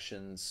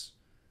Productions,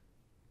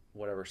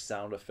 whatever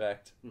sound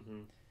effect.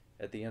 Mm-hmm.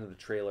 At the end of the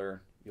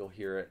trailer, you'll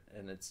hear it,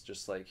 and it's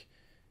just like,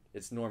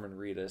 it's Norman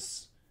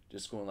Reedus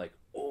just going like,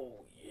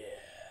 "Oh,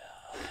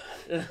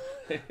 yeah."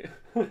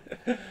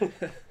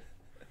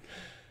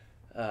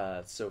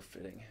 It's so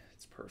fitting.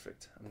 It's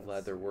perfect. I'm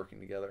glad they're working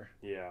together.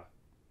 Yeah.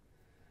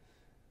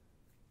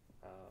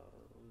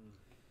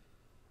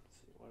 Let's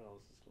see what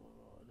else is going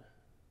on.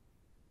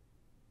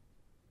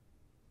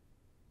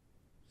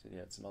 So you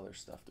had some other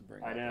stuff to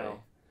bring up. I know.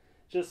 Eh?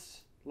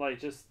 Just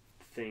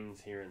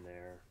things here and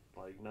there.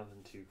 Like,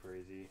 nothing too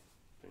crazy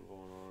been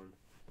going on.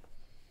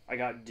 I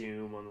got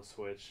Doom on the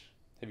Switch.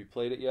 Have you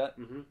played it yet?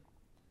 Mm-hmm.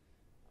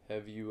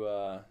 Have you,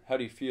 how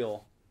do you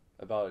feel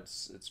about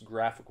its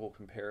graphical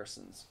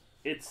comparisons?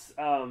 It's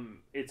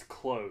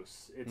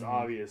close. It's Mhm.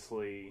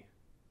 obviously...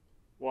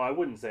 Well, I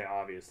wouldn't say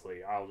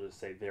obviously. I'll just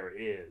say there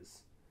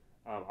is.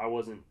 I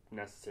wasn't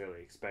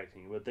necessarily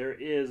expecting, but there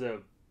is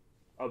a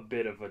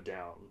bit of a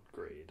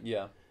downgrade.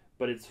 Yeah.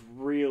 But it's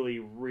really,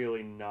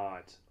 really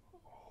not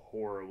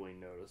horribly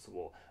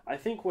noticeable. I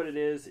think what it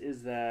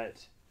is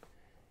that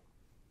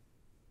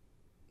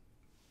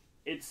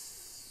it's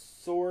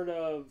sort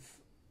of...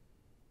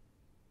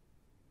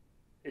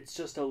 It's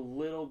just a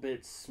little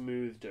bit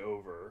smoothed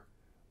over.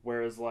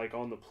 Whereas, like,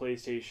 on the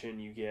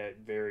PlayStation, you get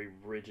very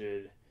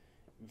rigid,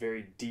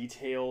 very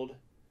detailed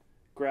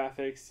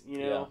graphics, you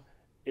know?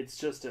 Yeah.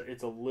 It's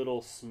a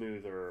little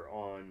smoother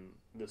on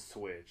the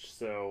Switch.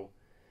 So,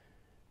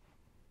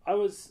 I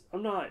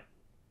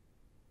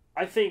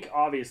think,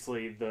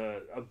 obviously,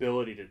 the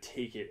ability to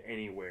take it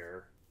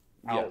anywhere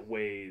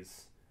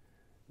outweighs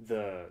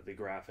the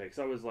graphics.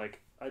 I was,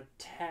 like, a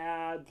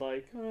tad,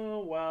 like,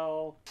 oh,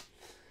 well,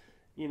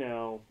 you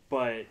know,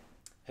 but...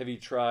 Have you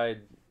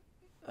tried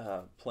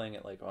playing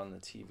it, like, on the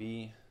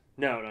TV?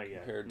 No, not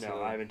yet.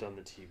 I haven't done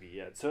the TV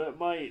yet. So it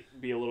might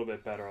be a little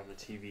bit better on the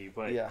TV,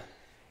 but,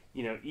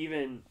 you know,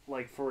 even,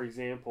 like, for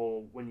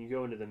example, when you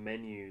go into the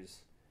menus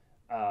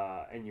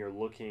and you're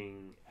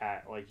looking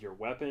at, like, your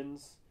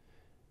weapons,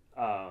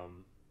 I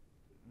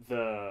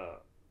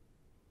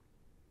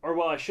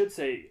should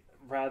say,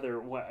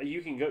 rather,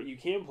 you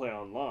can play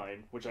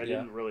online, which I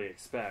didn't really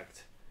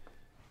expect.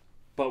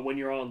 But when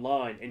you're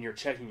online and you're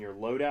checking your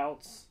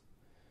loadouts,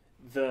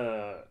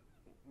 the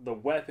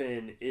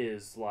weapon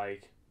is,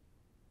 like,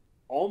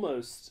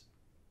 almost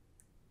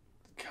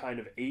kind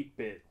of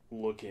 8-bit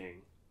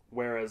looking,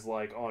 whereas,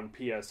 like, on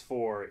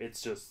PS4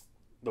 it's just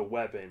the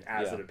weapon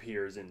as it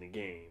appears in the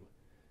game,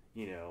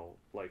 you know,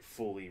 like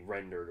fully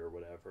rendered or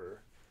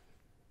whatever.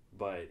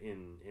 But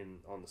in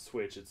on the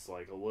Switch it's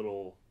like a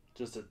little,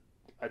 just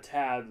a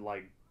tad,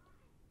 like,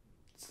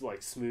 it's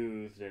like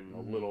smooth and a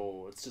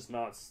little, it's just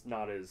not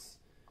as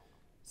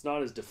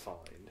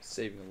defined.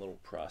 Saving a little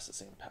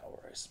processing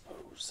power, I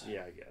suppose.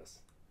 Yeah, I guess.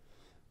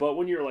 But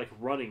when you're, like,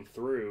 running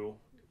through,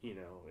 you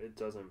know, it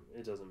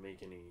doesn't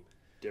make any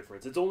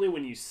difference. It's only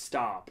when you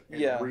stop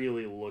and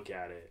really look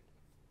at it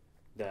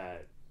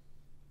that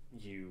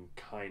you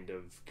kind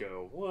of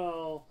go,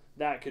 well,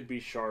 that could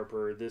be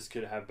sharper, this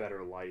could have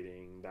better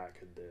lighting, that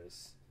could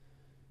this.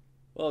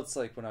 Well, it's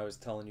like when I was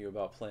telling you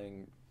about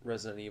playing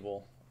Resident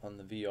Evil on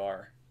the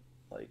VR.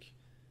 Like,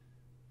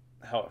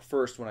 how at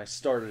first when I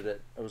started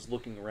it, I was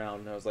looking around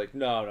and I was like,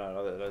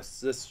 no,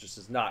 this just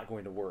is not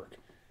going to work.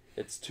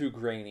 It's too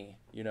grainy,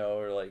 you know,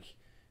 or like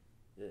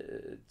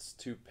it's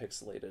too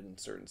pixelated in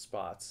certain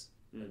spots.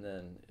 And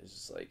then it's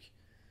just like,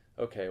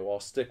 okay, well, I'll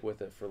stick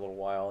with it for a little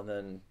while. And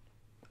then,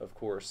 of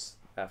course,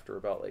 after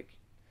about like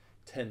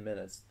 10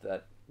 minutes,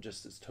 that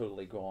just is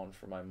totally gone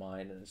from my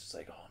mind. And it's just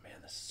like, oh man,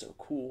 this is so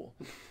cool.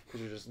 Because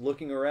you're just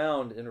looking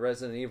around in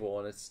Resident Evil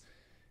and it's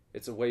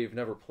a way you've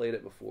never played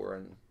it before.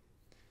 And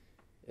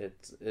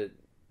it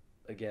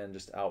again,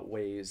 just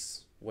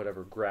outweighs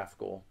whatever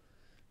graphical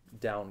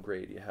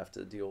downgrade you have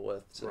to deal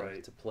with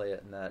to play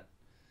it in that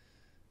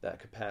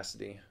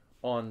capacity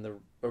on the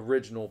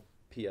original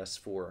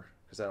PS4,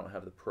 because I don't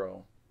have the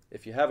Pro.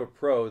 If you have a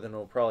Pro, then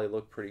it'll probably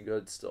look pretty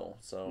good still.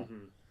 So,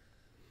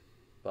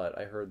 but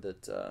I heard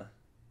that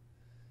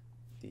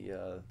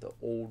the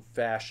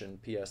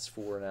old-fashioned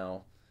PS4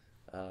 now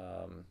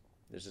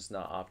is just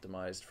not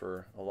optimized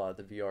for a lot of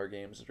the VR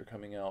games that are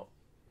coming out.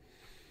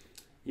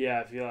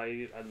 Yeah, I feel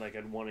like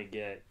I'd want to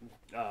get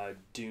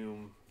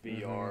Doom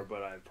VR,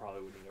 but I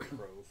probably would need a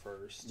Pro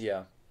first.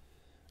 Yeah.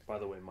 By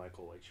the way,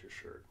 Michael likes your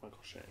shirt. Michael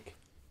Shank.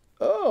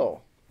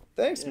 Oh,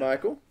 thanks,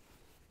 Michael.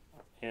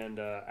 And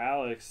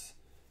Alex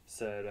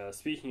said,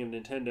 speaking of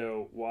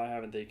Nintendo, why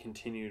haven't they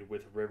continued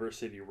with River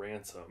City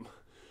Ransom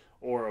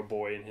or A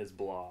Boy and His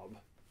Blob?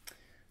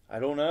 I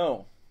don't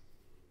know.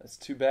 That's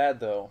too bad,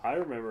 though. I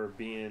remember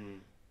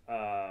being,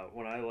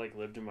 when I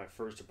lived in my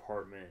first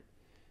apartment,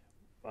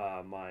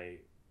 my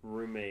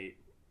roommate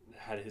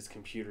had his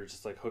computer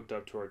just hooked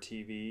up to our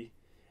TV,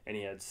 and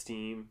he had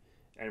Steam,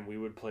 and we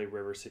would play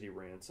River City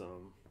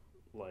Ransom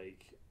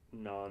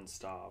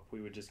non-stop. We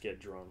would just get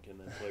drunk and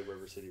then play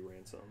River City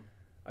Ransom.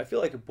 I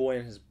feel like A Boy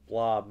and His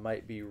Blob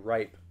might be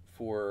ripe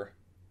for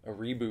a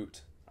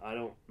reboot. I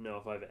don't know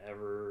if I've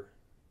ever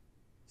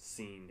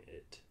seen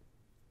it.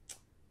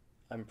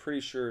 I'm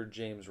pretty sure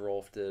James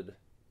Rolfe did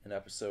an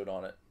episode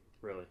on it.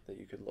 Really? That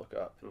you could look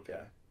up. Okay.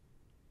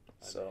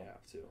 Yeah. I may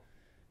have to.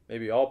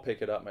 Maybe I'll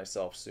pick it up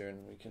myself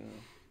soon. We can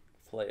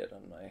play it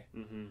on my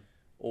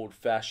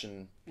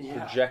old-fashioned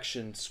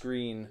projection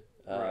screen,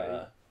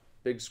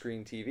 big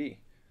screen TV.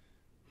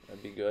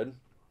 That'd be good.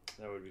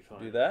 That would be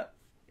fun. Do that.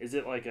 Is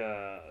it like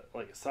a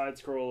side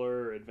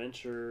scroller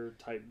adventure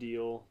type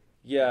deal?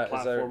 Yeah,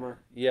 platformer.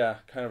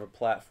 Kind of a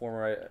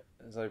platformer.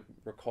 As I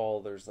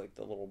recall, there's like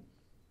the little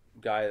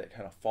guy that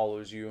kind of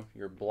follows you,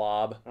 your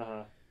blob,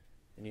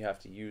 and you have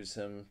to use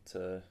him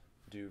to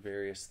do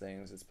various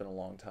things. It's been a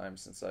long time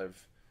since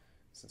I've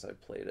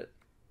played it,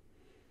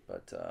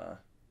 but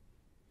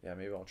yeah,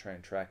 maybe I'll try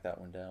and track that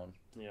one down.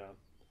 Yeah,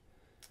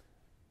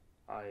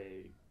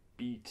 I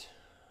beat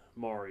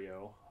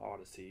Mario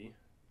Odyssey.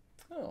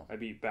 Oh, I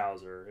beat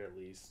Bowser at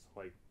least.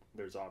 Like,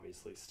 there's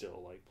obviously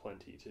still like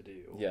plenty to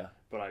do. Yeah,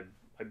 but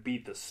I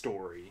beat the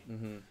story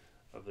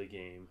of the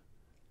game.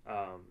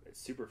 It's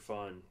super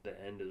fun. The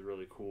end is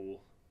really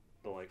cool.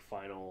 The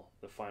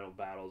final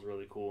battle is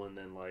really cool, and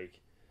then like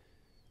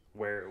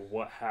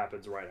what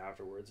happens right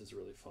afterwards is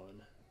really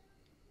fun.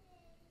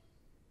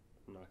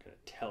 I'm not gonna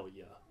tell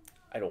you.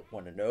 I don't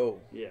want to know.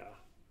 Yeah.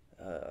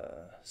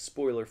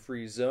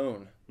 Spoiler-free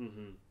zone.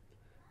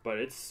 But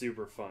it's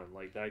super fun.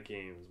 Like, that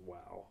game is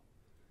wow.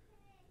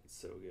 It's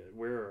so good.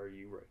 Where are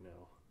you right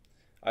now?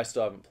 I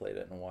still haven't played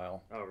it in a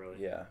while. Oh, really?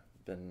 Yeah,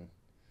 been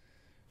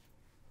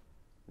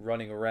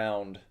running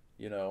around,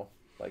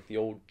 like the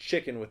old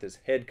chicken with his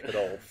head cut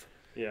off.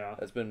 Yeah.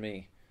 That's been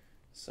me.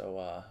 So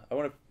I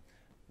want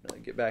to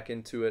get back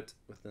into it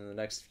within the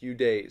next few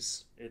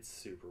days. It's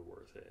super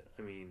worth it.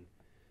 I mean,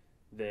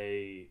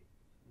 they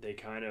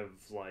kind of,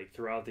 like,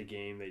 throughout the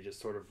game, they just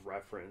sort of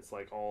reference,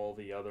 like, all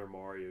the other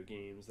Mario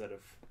games that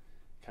have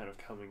kind of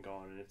come and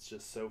gone, and it's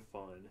just so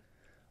fun.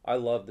 I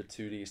love the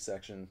 2D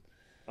section.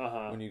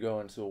 When you go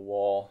into a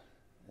wall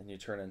and you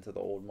turn into the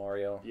old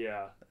Mario.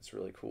 Yeah. That's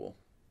really cool.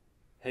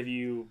 Have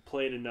you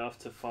played enough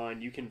to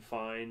find... You can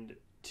find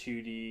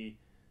 2D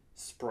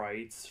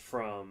sprites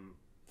from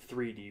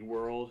 3D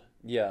World.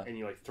 Yeah. And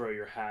you, like, throw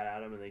your hat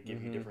at them and they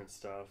give you different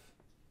stuff.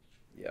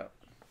 Yeah.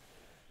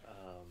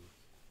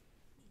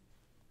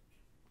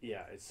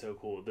 Yeah, it's so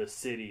cool. The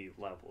city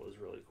level is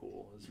really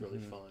cool. It's really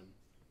fun.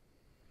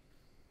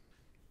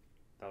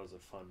 That was a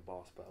fun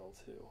boss battle,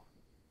 too.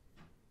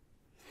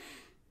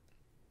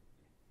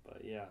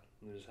 But yeah,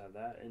 we just have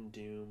that and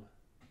Doom.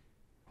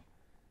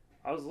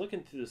 I was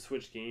looking through the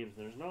Switch games,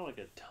 and there's not like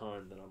a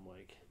ton that I'm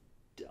like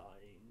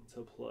dying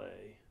to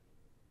play.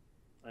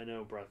 I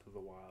know Breath of the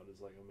Wild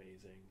is like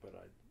amazing, but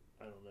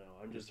I don't know.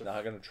 I'm just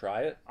not gonna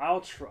try it.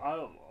 I'll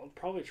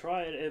probably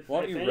try it.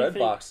 Why don't you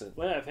Redbox it?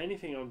 Well, if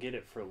anything, I'll get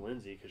it for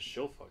Lindsay because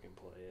she'll fucking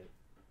play it.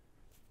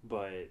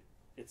 But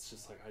it's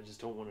just like I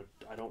just don't want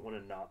to. I don't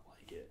want to not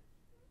like it.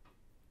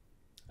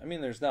 I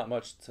mean, there's not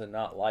much to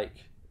not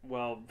like.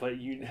 Well, but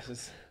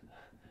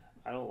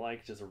I don't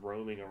like just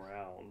roaming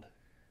around.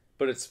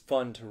 But it's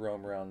fun to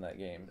roam around that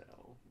game.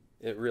 No.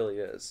 It really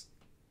is.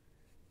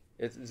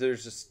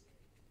 There's just...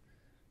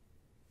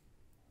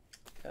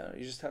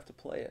 you just have to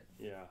play it.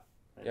 Yeah.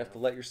 You have to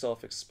let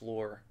yourself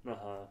explore.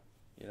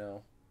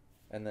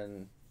 And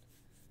then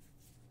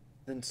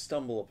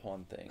stumble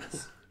upon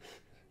things.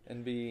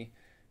 And be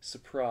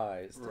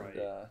surprised. Right.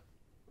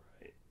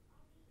 And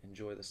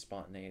enjoy the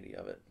spontaneity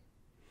of it.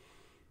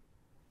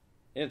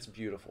 And it's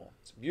beautiful.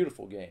 It's a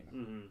beautiful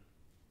game.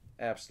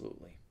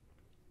 Absolutely.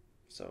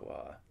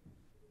 So,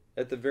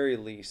 at the very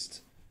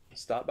least,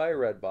 stop by a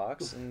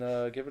Redbox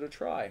and give it a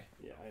try.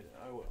 Yeah,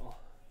 I will.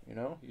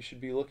 You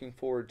should be looking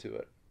forward to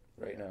it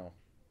right now.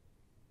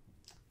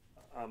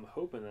 I'm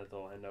hoping that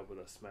they'll end up with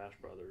a Smash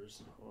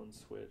Brothers on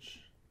Switch.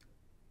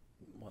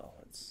 Well,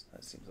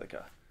 that seems like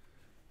a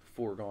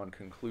foregone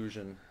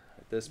conclusion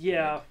at this point.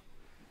 Yeah.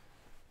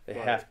 They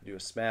have to do a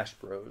Smash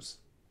Bros.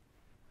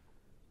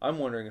 I'm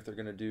wondering if they're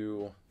going to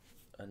do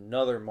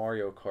another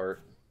Mario Kart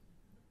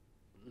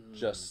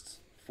just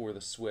for the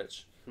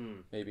Switch,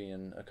 maybe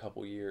in a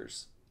couple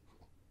years.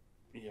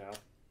 Yeah.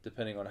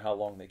 Depending on how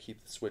long they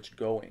keep the Switch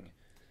going.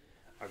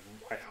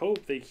 I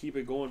hope they keep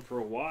it going for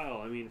a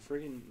while. I mean,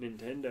 friggin'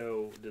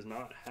 Nintendo does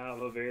not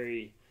have a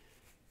very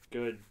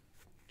good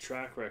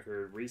track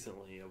record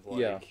recently of,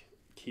 like,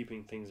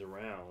 keeping things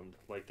around.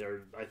 Like,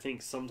 I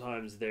think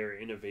sometimes their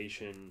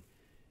innovation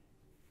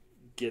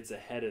gets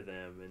ahead of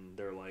them, and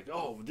they're like,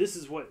 oh, this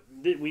is what...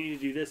 we need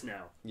to do this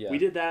now. Yeah. We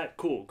did that.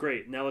 Cool.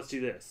 Great. Now let's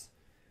do this.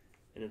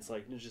 And it's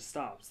like, no, just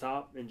stop,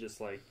 and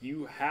just like,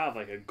 you have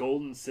like a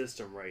golden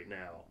system right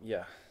now.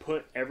 Yeah.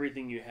 Put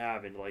everything you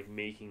have into like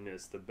making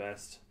this the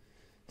best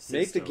system.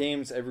 Make the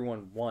games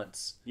everyone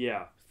wants.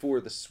 Yeah. For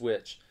the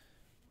Switch.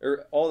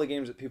 Or all the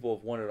games that people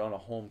have wanted on a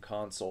home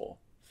console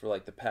for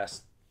like the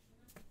past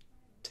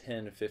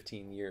 10 to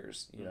 15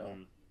 years,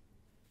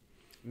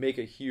 Make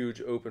a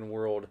huge open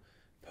world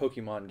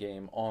Pokemon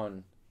game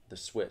on the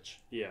Switch.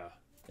 Yeah.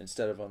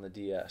 Instead of on the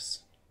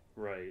DS.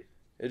 Right.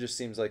 It just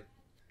seems like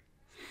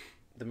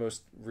the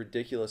most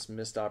ridiculous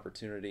missed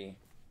opportunity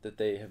that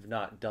they have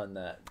not done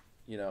that,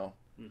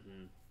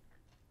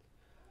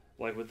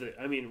 Like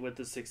with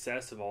the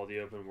success of all the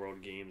open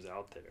world games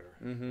out there.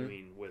 I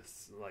mean,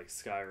 with like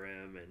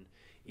Skyrim and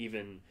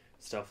even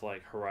stuff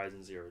like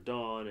Horizon Zero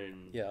Dawn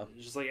and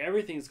just like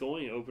everything's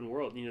going open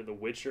world. The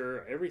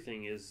Witcher,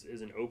 everything is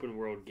an open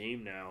world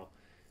game now.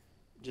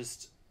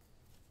 Just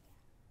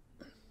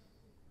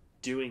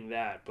doing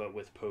that, but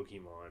with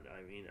Pokemon,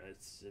 I mean,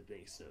 it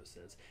makes no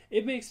sense.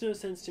 It makes no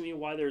sense to me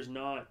why there's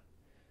not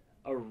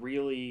a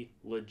really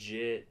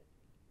legit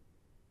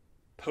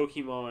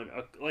Pokemon,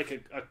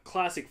 a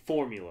classic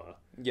formula.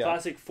 Yeah.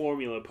 Classic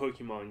formula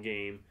Pokemon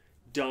game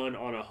done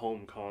on a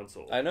home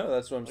console. I know,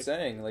 that's what I'm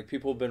saying. Like,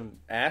 people have been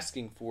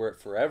asking for it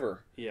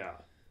forever. Yeah.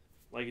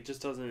 Like, it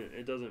just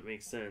doesn't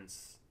make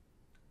sense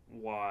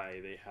why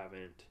they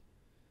haven't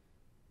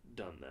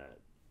done that.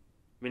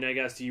 I mean, I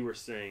guess you were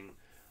saying,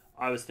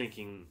 I was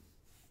thinking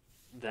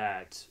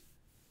that,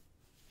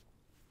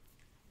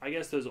 I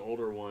guess those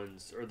older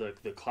ones, or the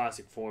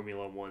classic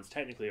formula ones,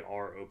 technically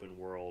are open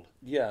world.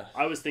 Yeah.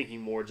 I was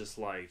thinking more just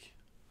like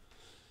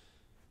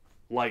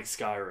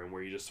Skyrim,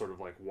 where you just sort of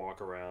like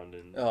walk around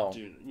and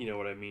do, you know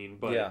what I mean?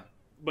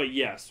 But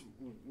yes,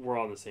 we're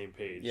on the same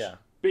page. Yeah.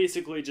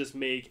 Basically, just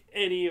make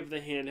any of the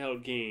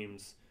handheld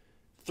games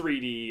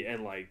 3D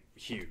and like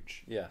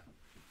huge. Yeah.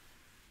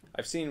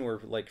 I've seen where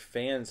like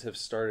fans have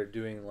started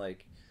doing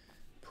like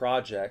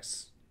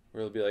projects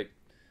where it'll be like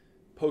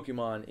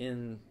Pokemon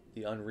in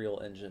the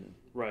Unreal Engine.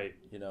 Right.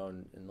 You know,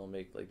 and they'll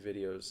make like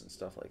videos and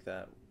stuff like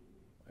that.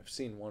 I've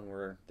seen one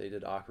where they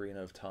did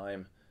Ocarina of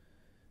Time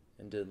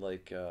and did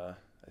like I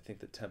think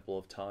the Temple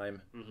of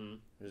Time. Mm-hmm.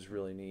 It was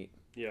really neat.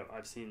 Yeah,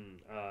 I've seen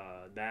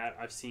that.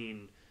 I've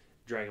seen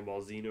Dragon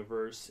Ball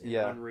Xenoverse in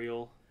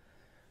Unreal.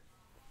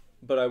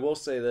 But I will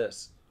say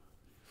this.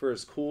 For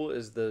as cool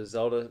as the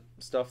Zelda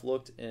stuff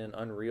looked in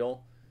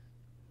Unreal,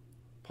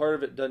 part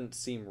of it doesn't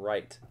seem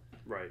right.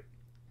 Right.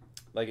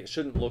 Like, it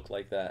shouldn't look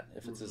like that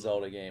if it's a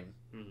Zelda game.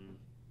 Mm-hmm.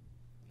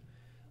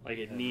 Like,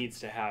 it needs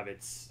to have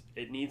its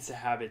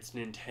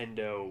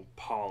Nintendo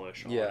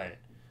polish on it.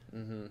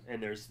 Mm-hmm.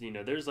 And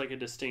there's like a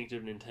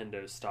distinctive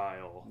Nintendo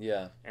style.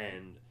 Yeah.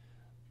 And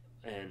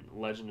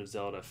Legend of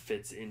Zelda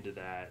fits into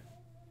that.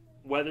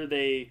 Whether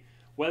they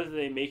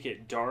make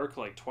it dark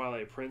like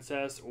Twilight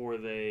Princess, or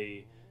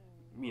they,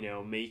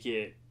 make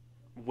it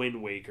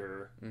Wind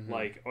Waker,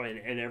 like,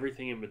 and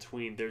everything in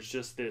between, there's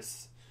just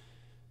this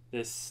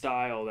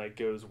style that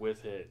goes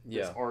with it.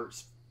 This art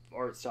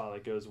style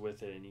that goes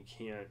with it, and you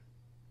can't.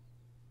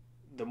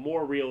 The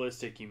more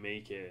realistic you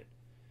make it,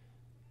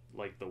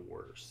 like, the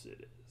worse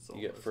it is.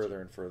 You get further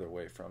and further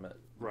away from it.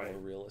 The more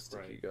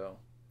realistic you go.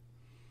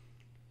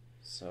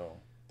 So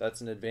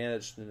that's an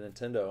advantage to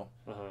Nintendo,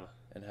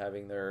 and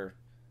having their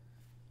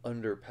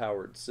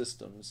underpowered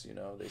systems.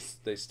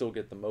 They still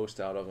get the most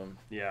out of them.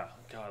 Yeah,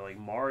 God, like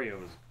Mario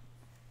was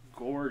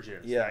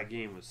gorgeous. Yeah, that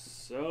game was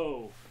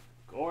so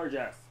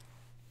gorgeous.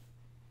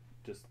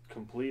 Just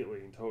completely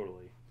and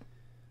totally.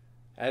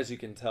 As you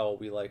can tell,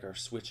 we like our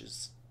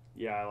Switches.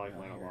 Yeah, I like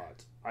mine a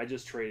lot. I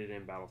just traded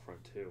in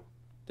Battlefront 2.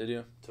 Did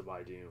you? To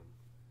buy Doom.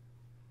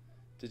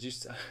 Did you?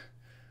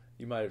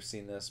 You might have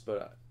seen this,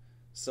 but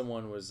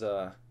someone was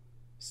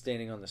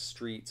standing on the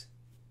street,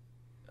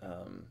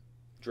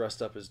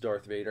 dressed up as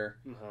Darth Vader,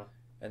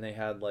 and they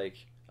had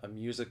like a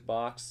music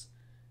box,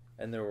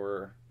 and there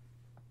were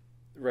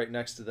right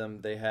next to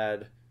them they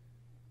had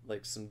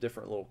like some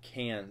different little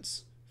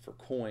cans for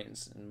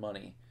coins and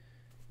money,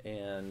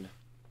 and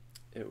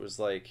it was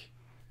like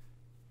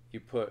you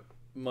put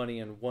money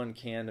in one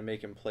can to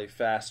make him play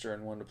faster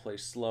and one to play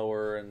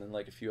slower, and then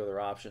like a few other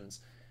options,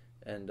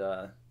 and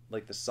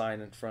like the sign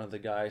in front of the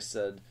guy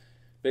said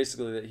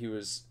basically that he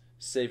was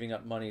saving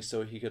up money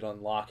so he could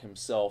unlock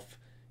himself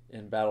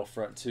in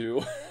Battlefront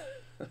 2.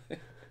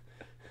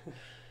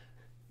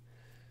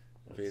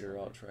 Vader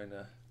out trying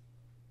to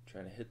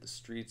hit the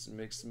streets and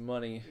make some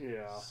money,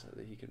 so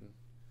that he can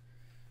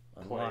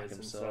unlock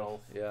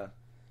himself. Yeah,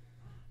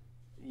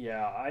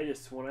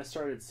 when I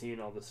started seeing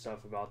all the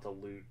stuff about the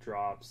loot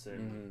drops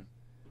and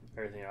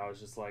everything, I was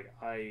just like,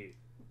 I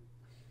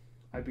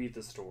beat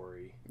the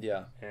story.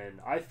 Yeah. And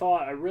I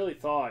really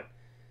thought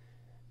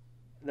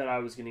that I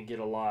was going to get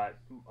a lot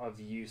of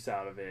use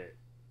out of it,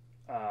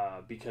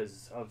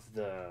 because of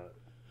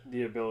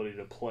the ability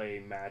to play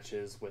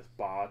matches with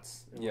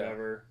bots and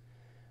whatever.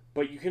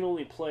 But you can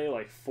only play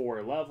like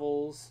 4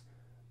 levels.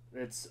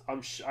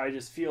 I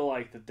just feel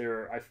like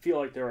there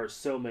are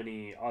so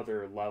many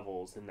other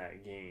levels in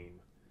that game.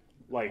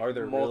 Like, are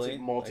there really?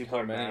 Multiplayer like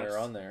how many maps. are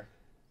on there?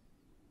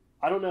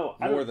 I don't know.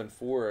 More than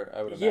 4,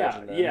 I would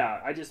imagine.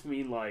 Yeah. I just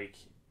mean like,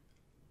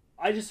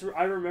 I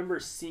remember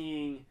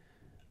seeing,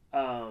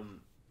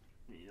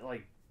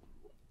 like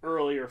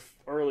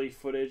early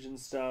footage and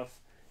stuff,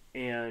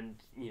 and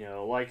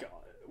like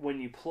when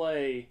you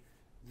play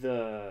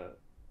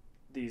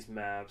these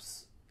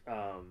maps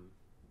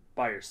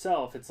by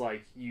yourself, it's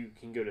like you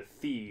can go to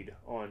Theed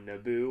on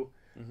Naboo,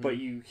 but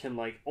you can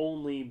like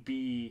only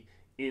be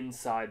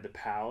inside the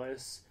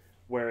palace,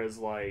 whereas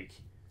like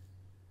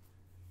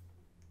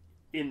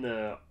in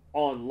the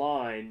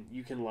online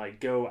you can like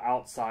go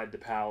outside the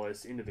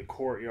palace into the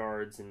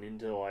courtyards and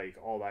into like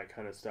all that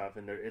kind of stuff,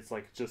 and it's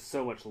like just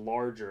so much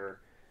larger.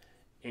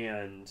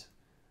 And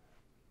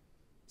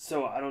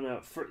so I don't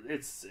know,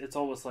 it's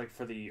almost like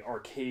for the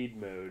arcade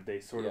mode they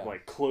sort of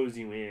like close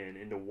you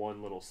into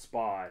one little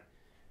spot,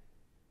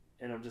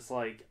 and I'm just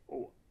like,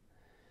 oh,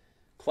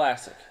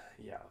 classic.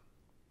 Yeah,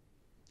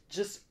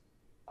 just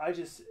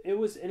it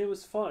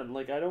was fun.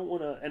 Like, I don't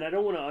want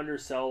to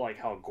undersell like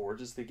how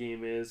gorgeous the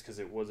game is, because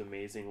it was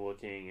amazing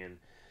looking and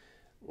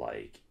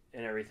like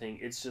and everything.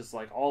 It's just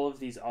like all of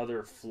these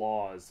other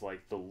flaws,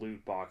 like the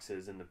loot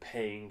boxes and the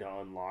paying to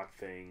unlock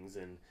things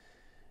and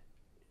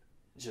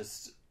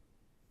just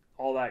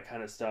all that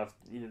kind of stuff.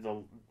 You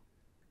know,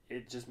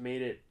 it just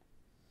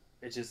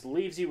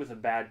leaves you with a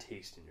bad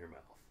taste in your mouth.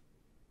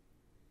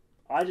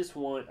 I just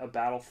want a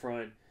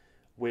Battlefront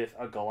with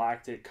a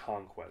galactic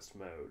conquest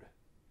mode,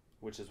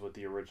 which is what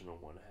the original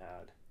one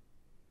had.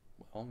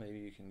 Well, maybe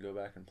you can go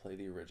back and play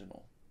the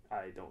original.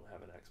 I don't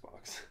have an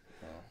Xbox.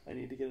 Oh. I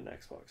need to get an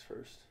Xbox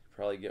first.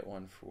 Probably get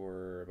one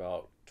for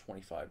about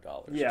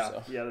 $25 yeah, or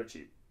so. Yeah, they're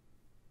cheap.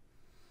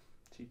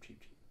 Cheap.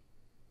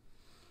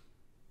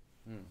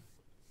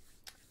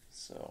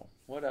 So,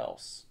 what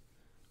else?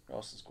 What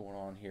else is going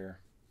on here?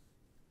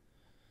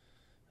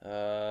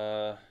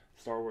 Star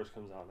Wars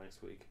comes out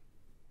next week.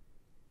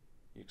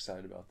 You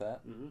excited about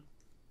that? Mm-hmm.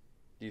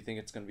 Do you think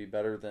it's going to be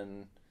better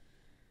than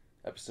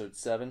Episode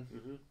 7?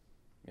 Mm-hmm.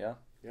 Yeah?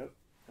 Yep,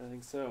 I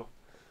think so.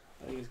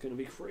 I think it's going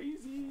to be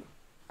crazy.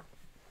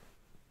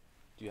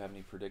 Do you have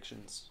any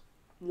predictions?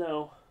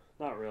 No,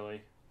 not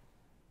really.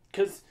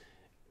 Because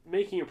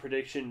making a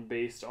prediction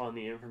based on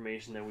the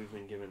information that we've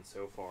been given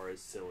so far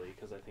is silly,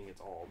 because I think it's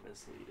all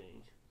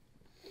misleading.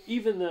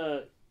 Even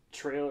the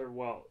trailer,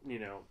 well, you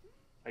know,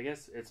 I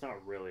guess it's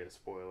not really a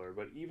spoiler,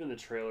 but even the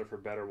trailer for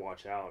Better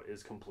Watch Out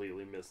is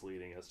completely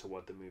misleading as to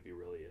what the movie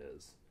really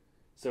is.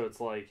 So it's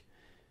like,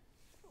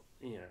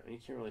 you know, you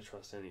can't really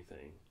trust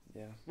anything.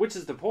 Yeah. Which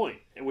is the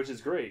point, which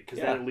is great, because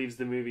then it leaves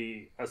the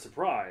movie a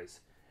surprise.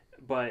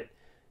 But,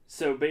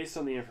 so based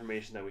on the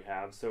information that we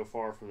have so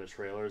far from the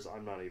trailers,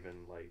 I'm not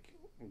even, like,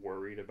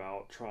 worried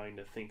about trying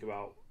to think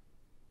about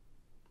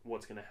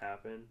what's going to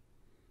happen.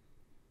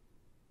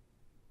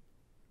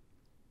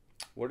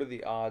 What are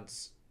the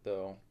odds,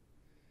 though,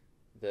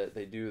 that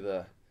they do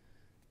the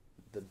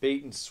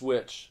bait and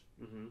switch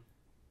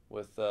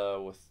with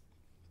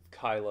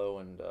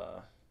Kylo and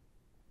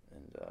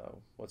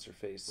what's her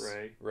face?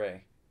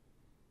 Rey.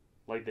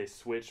 Like they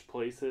switch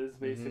places,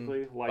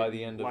 basically. By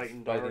the end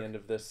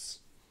of this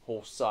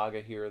whole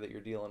saga here that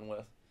you're dealing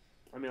with.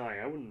 I mean, like,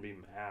 I wouldn't be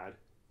mad.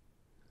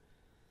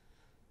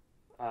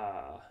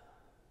 But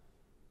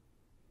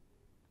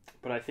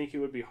I think it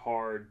would be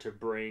hard to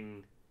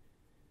bring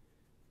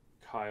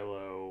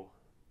Kylo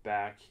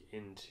back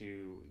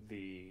into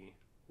the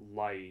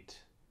light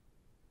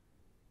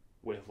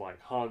with,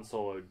 like, Han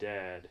Solo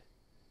dead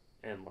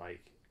and,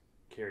 like,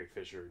 Carrie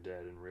Fisher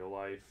dead in real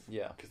life.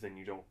 Yeah. Because then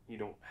you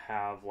don't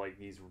have, like,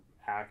 these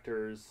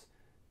actors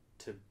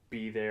to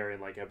be there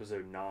in, like,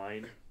 episode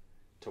 9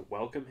 to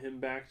welcome him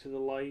back to the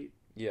light.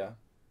 Yeah.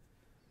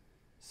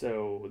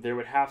 So there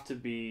would have to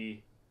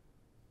be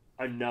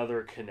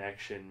another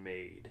connection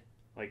made.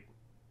 Like,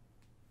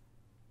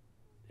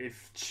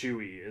 if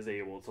Chewie is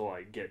able to,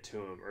 like, get to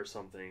him or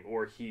something,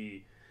 or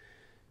he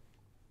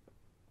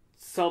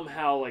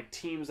somehow, like,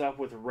 teams up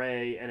with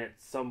Rey and at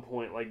some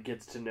point, like,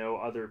 gets to know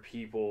other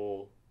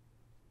people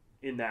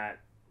in that,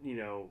 you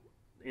know,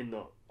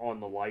 on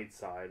the light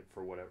side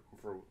for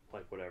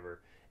whatever,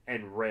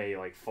 and Rey,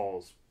 like,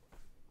 falls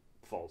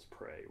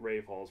prey.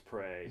 Rey falls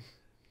prey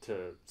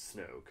to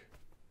Snoke.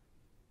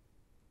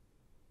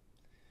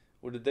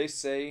 Well, did they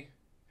say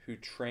who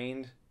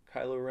trained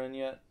Kylo Ren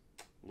yet?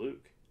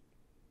 Luke.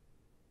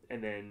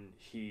 And then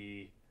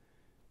he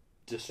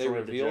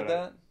destroyed the Jedi. They revealed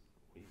that?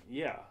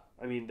 Yeah.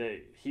 I mean,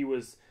 I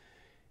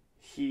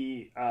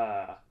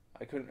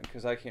couldn't,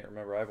 because I can't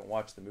remember. I haven't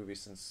watched the movie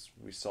since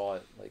we saw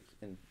it, like,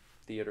 in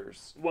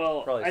theaters.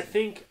 Well, I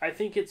think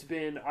it's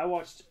been. I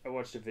watched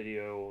a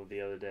video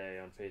the other day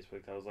on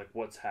Facebook that was like,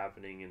 "What's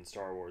happening in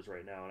Star Wars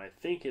right now?" And I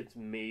think it's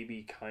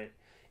maybe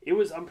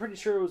I'm pretty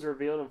sure it was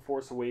revealed in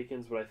Force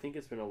Awakens, but I think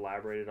it's been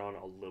elaborated on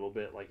a little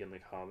bit, like in the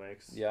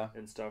comics,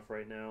 and stuff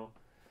right now.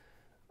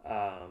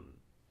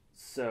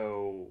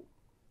 So,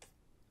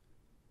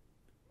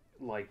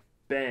 like,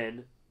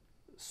 Ben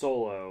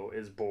Solo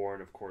is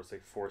born, of course,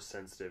 like, Force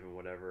sensitive and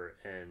whatever,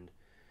 and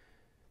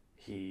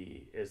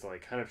he is,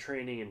 like, kind of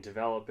training and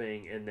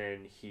developing, and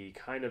then he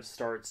kind of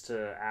starts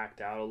to act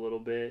out a little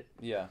bit.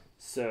 Yeah.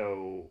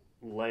 So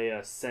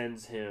Leia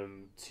sends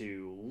him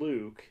to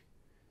Luke,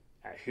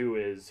 who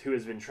has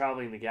been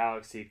traveling the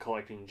galaxy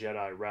collecting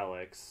Jedi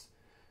relics,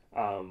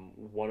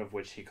 one of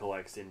which he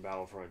collects in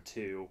Battlefront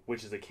 2,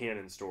 which is a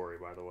canon story,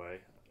 by the way.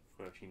 I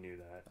don't know if you knew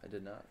that. I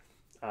did not.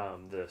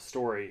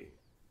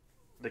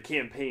 The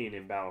campaign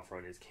in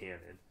Battlefront is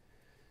canon.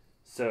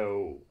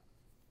 So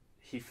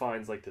he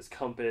finds, like, this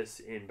compass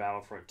in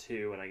Battlefront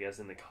 2, and I guess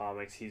in the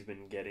comics he's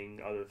been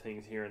getting other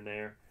things here and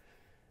there.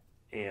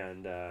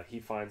 And he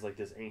finds, like,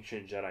 this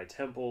ancient Jedi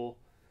temple,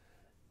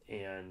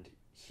 and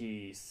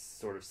he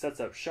sort of sets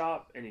up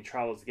shop, and he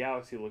travels the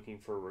galaxy looking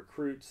for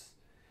recruits.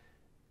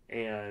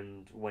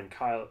 And when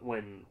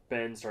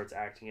Ben starts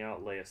acting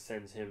out, Leia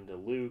sends him to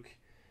Luke,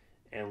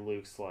 and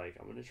Luke's like,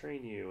 "I'm going to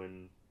train you,"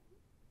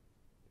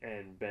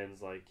 and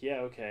Ben's like, "Yeah,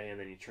 okay," and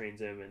then he trains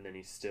him, and then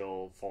he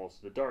still falls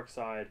to the dark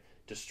side,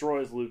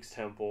 destroys Luke's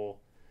temple,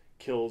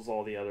 kills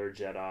all the other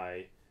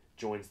Jedi,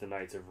 joins the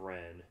Knights of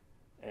Ren,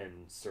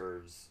 and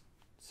serves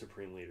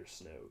Supreme Leader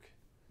Snoke.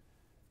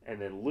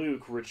 And then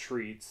Luke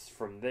retreats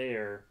from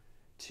there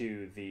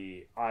to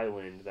the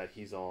island that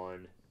he's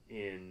on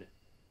in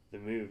the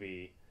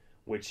movie,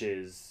 which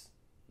is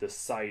the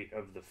site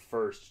of the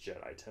first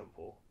Jedi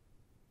Temple.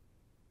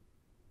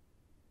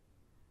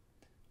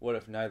 What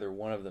if neither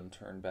one of them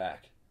turned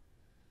back?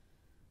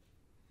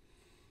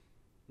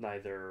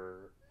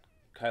 Neither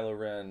Kylo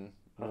Ren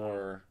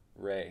nor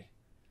Rey.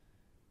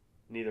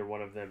 Neither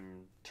one of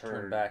them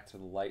Turn back to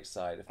the light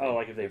side.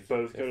 If they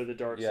both go to the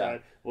dark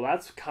side? Well,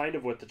 that's kind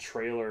of what the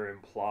trailer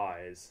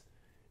implies,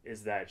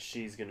 is that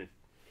she's going to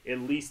at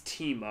least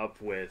team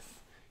up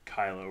with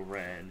Kylo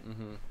Ren.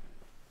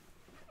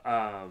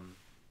 Mm-hmm.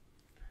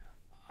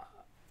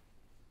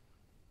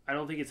 I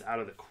don't think it's out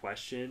of the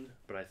question,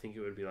 but I think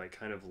it would be like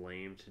kind of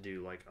lame to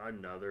do like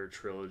another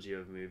trilogy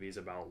of movies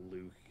about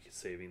Luke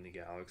saving the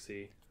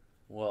galaxy.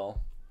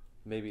 Well,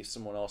 maybe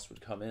someone else would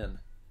come in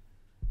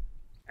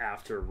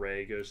after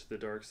Rey goes to the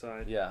dark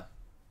side. Yeah.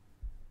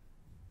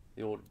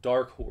 The old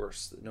dark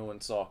horse that no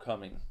one saw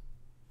coming.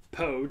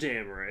 Poe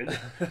Dameron.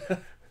 The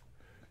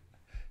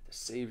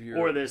savior.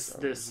 Or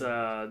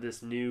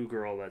this new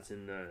girl that's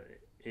in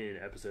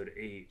episode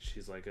 8.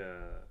 She's like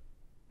a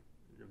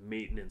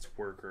maintenance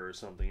worker or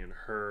something, and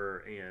her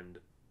and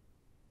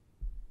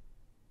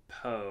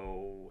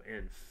Poe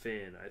and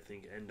Finn, I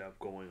think, end up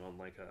going on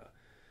like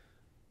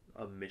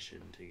a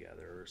mission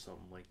together or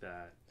something like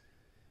that.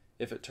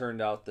 If it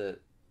turned out that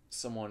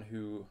someone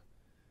who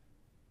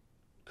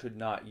could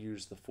not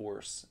use the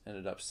Force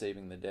ended up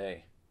saving the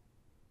day.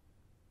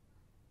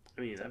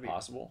 I mean, that'd be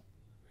possible.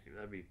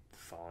 That'd be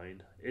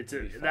fine. It's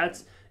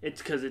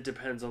because it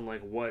depends on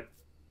like what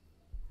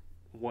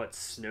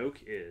Snoke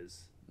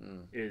is.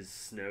 Is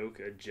Snoke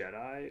a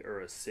Jedi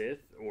or a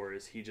Sith, or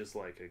is he just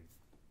like a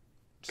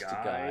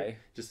guy,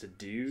 just a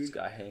dude, just a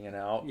guy hanging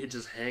out? Yeah,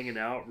 just hanging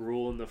out,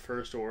 ruling the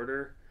First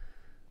Order.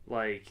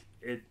 Like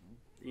it,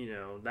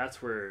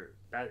 that's where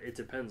it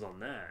depends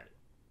on that,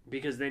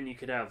 because then you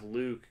could have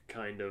Luke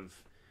kind of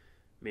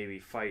maybe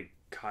fight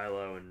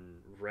Kylo and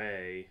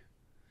Rey,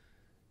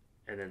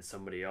 and then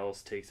somebody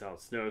else takes out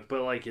Snoke.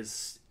 But like,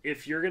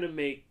 if you're gonna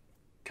make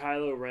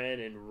Kylo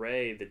Ren and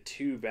Rey the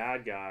two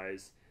bad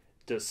guys,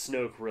 does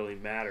Snoke really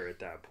matter at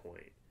that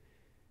point?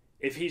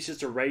 If he's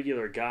just a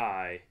regular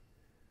guy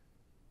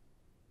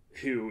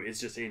who is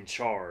just in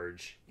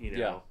charge,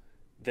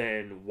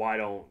 then why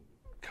don't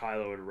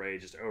Kylo and Rey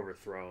just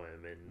overthrow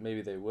him? And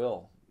maybe they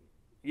will.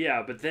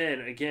 Yeah, but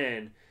then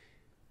again,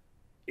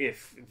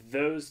 if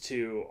those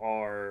two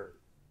are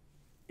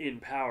in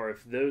power,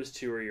 if those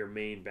two are your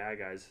main bad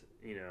guys,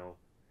 I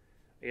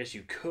guess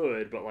you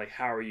could, but like,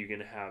 how are you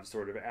going to have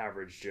sort of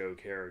average Joe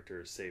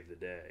characters save the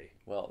day?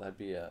 Well,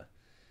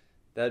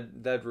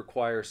 that'd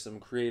require some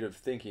creative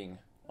thinking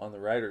on the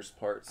writers'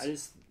 parts. I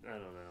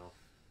don't know.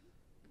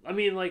 I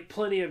mean, like,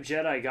 plenty of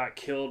Jedi got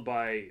killed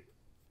by,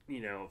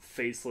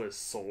 faceless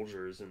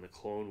soldiers in the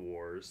Clone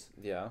Wars.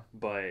 Yeah.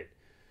 But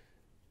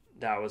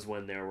that was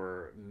when there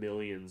were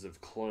millions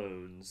of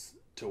clones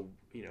to,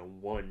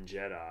 one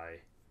Jedi.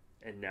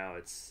 And now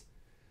it's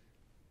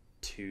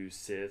 2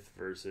 Sith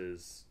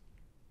versus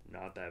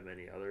not that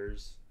many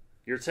others.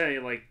 You're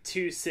saying like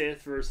 2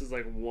 Sith versus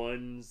like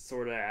one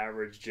sort of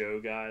average Joe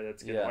guy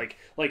that's gonna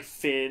like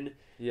Finn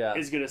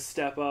is gonna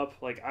step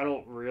up. Like, I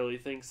don't really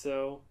think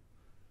so.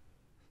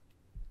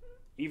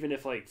 Even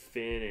if like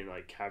Finn and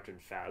like Captain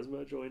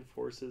Phasma join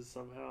forces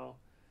somehow.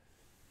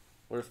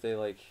 What if they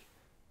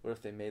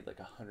made like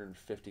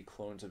 150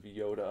 clones of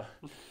Yoda?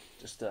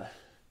 Just the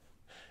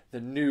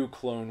new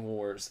Clone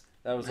Wars.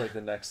 That was like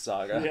the next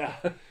saga. Yeah.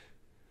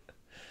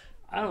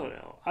 I don't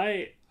know.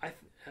 I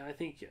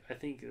think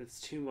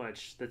that's too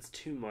much. That's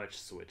too much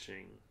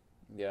switching.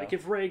 Yeah. Like,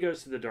 if Rey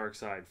goes to the dark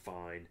side,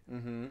 fine.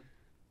 Mm-hmm.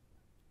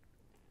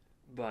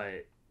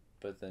 But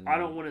then I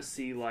don't want to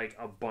see like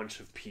a bunch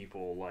of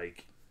people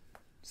like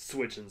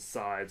switching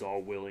sides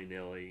all willy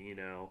nilly.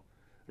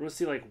 I want to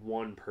see like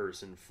one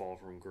person fall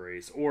from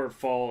grace or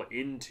fall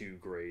into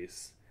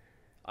grace.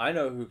 I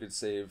know who could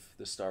save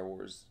the Star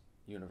Wars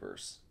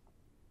universe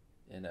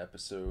in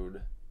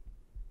episode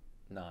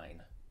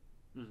 9.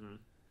 Mm-hmm.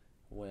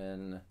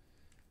 When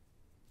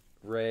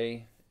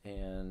Rey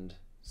and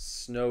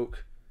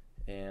Snoke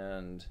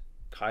and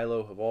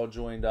Kylo have all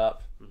joined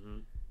up,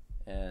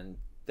 and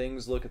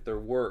things look at their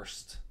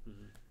worst.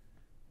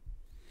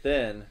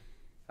 Then,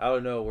 out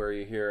of nowhere,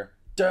 you hear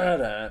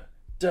da-da,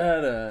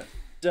 da-da,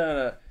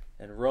 da-da,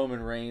 and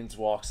Roman Reigns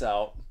walks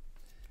out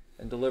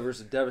and delivers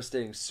a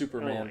devastating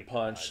Superman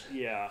punch. God.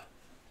 Yeah.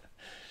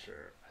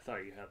 Sure. I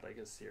thought you had like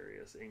a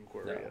serious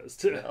inquiry as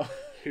to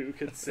who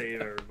could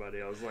save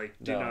everybody. I was like,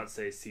 do not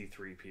say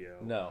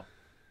C-3PO. No.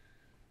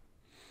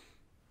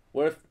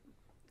 What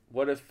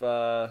if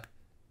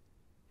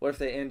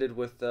they ended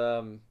with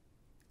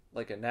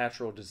like a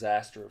natural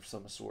disaster of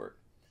some sort?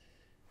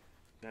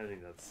 I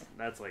think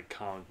that's like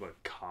comic book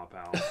cop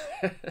out.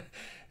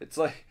 It's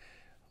like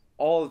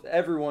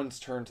everyone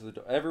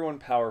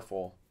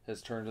powerful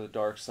has turned to the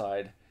dark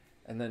side,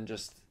 and then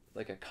just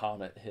like a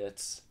comet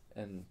hits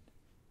and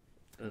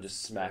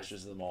just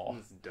smashes them all.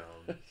 That's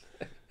dumb.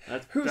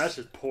 That's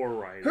just poor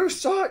writing. Who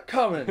saw it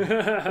coming?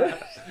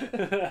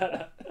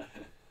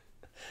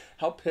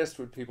 How pissed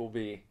would people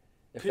be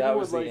if that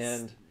was the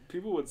end?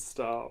 People would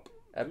stop.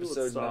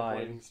 Episode 9.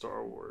 Playing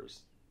Star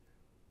Wars.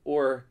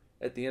 Or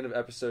at the end of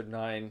episode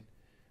 9,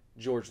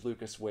 George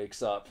Lucas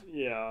wakes up.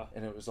 Yeah.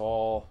 And it was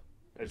all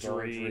a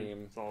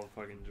dream. It's all a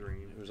fucking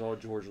dream. It was all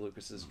George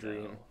Lucas's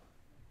dream. No,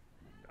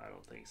 I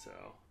don't think so.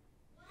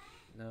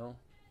 No?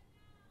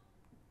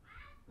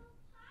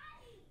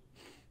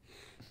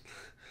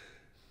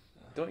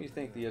 Don't you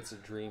think the It's a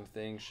Dream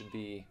thing should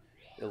be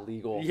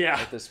illegal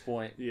at this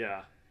point?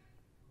 Yeah.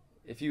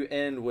 If you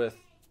end with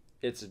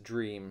It's a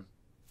Dream...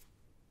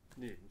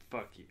 Dude,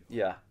 fuck you.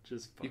 Yeah.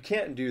 Just fuck you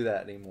can't do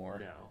that anymore.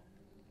 No.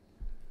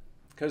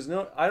 Because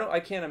I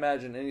can't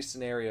imagine any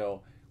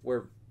scenario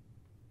where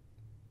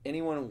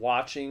anyone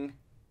watching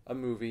a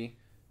movie,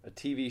 a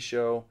TV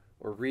show,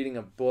 or reading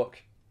a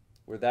book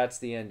where that's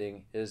the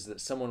ending is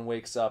that someone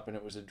wakes up and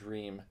it was a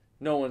dream.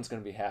 No one's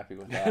going to be happy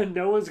with that.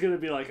 No one's going to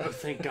be like, oh,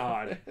 thank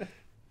God.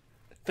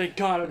 Thank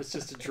God it was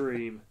just a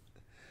dream.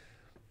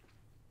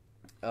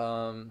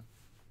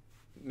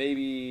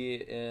 Maybe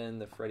in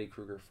the Freddy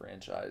Krueger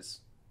franchise.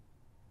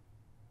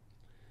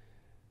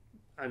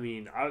 I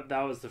mean,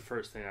 that was the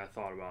first thing I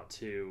thought about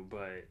too,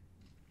 but...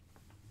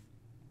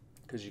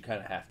 Because you kind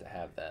of have to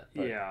have that.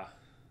 But... Yeah.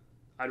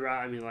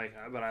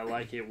 but I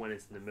like it when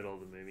it's in the middle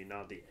of the movie,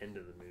 not the end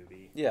of the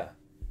movie. Yeah.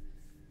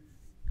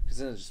 Because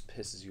then it just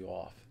pisses you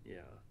off. Yeah.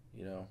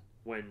 You know?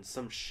 When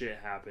some shit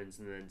happens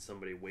and then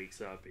somebody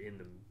wakes up in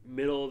the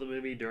middle of the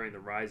movie during the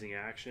rising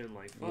action,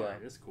 like, fine,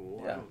 it's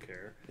cool. Yeah. I don't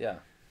care. Yeah.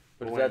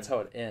 But if that's how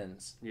it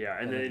ends... Yeah,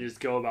 and then they just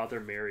go about their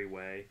merry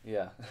way.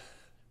 Yeah.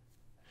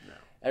 No.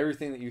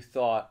 Everything that you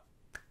thought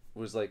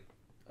was, like,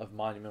 of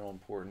monumental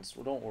importance.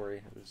 Well, don't worry.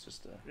 It was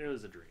just It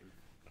was a dream.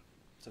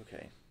 It's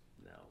okay.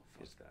 No,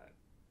 fuck that.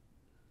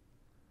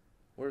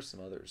 What are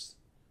some others?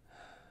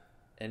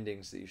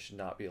 Endings that you should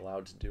not be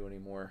allowed to do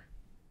anymore.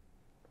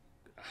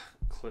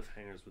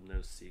 Cliffhangers with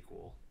no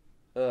sequel.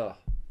 Ugh.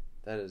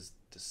 That is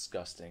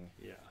disgusting.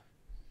 Yeah.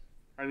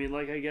 I mean,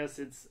 I guess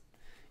it's...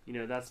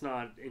 that's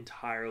not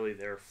entirely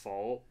their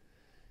fault.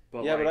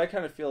 But yeah, but I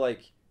kind of feel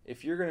like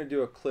if you're going to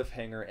do a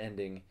cliffhanger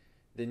ending,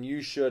 then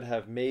you should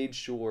have made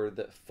sure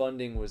that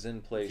funding was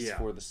in place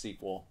for the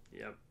sequel.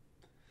 Yep.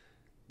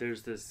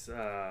 There's this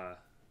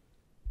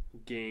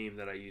game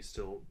that I used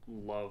to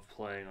love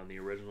playing on the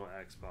original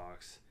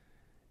Xbox,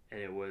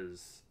 and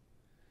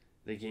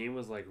the game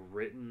was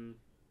written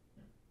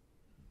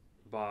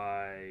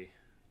by, I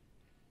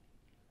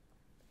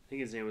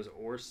think his name was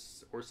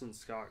Orson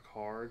Scott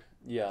Card.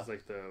 Yeah.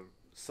 He's the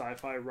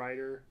sci-fi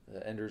writer.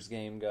 The Ender's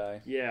Game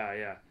guy.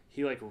 Yeah.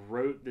 He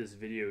wrote this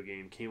video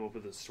game, came up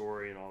with a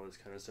story and all this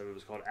kind of stuff. It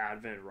was called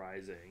Advent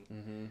Rising.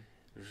 Mm-hmm.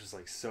 It was just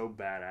so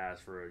badass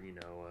for a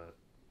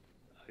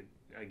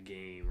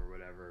game or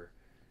whatever.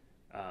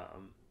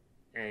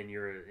 And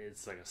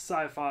it's a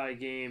sci-fi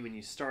game, and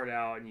you start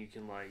out and you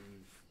can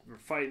you're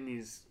fighting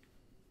these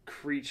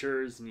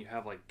creatures and you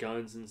have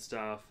guns and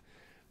stuff,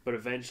 but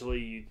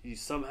eventually you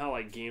somehow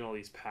gain all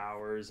these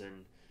powers,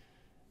 and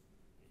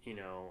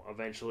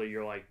eventually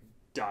you're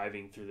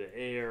diving through the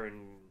air,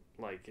 and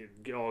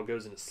it all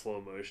goes into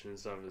slow motion and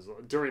stuff. It was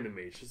during the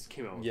Matrix. It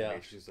came out with the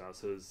Matrix stuff,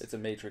 so it's a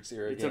Matrix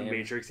era game. It's a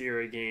Matrix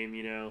era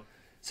game,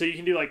 So you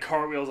can do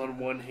cartwheels on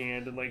one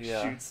hand and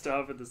shoot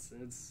stuff at this.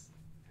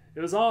 It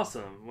was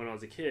awesome when I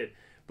was a kid,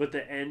 but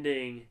the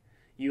ending,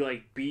 you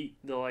beat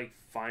the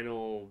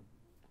final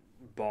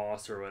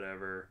boss or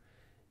whatever,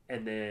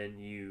 and then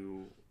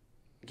you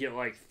get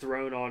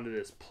thrown onto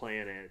this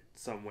planet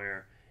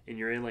somewhere, and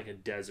you're in a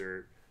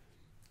desert,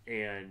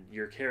 and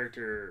your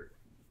character,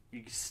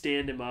 you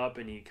stand him up,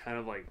 and he kind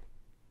of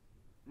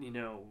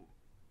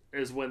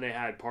is when they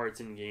had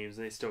parts in games,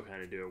 and they still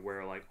kind of do it,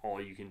 where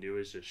all you can do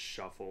is just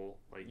shuffle.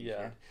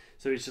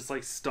 So he's just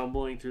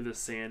stumbling through the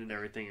sand and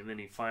everything, and then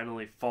he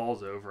finally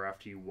falls over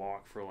after you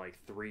walk for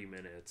 3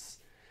 minutes,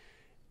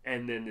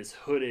 and then this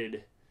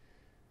hooded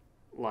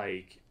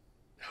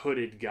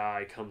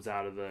guy comes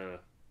out of the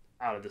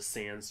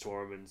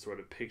sandstorm and sort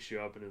of picks you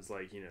up, and is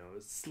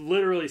it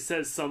literally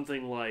says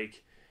something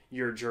like,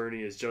 your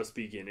journey is just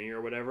beginning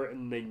or whatever,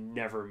 and they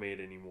never made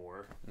any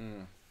more.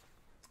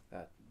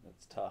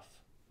 That's tough.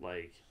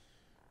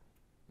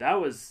 That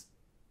was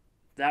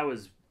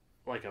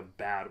a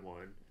bad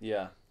one.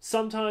 Yeah.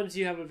 Sometimes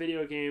you have a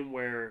video game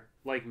where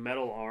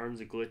Metal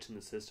Arms, a glitch in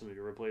the system. Have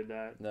you ever played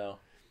that? No.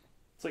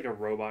 It's a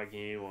robot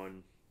game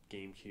on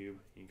GameCube.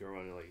 You go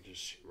around and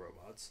just shoot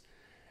robots.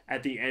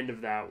 At the end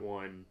of that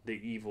one, the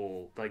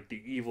evil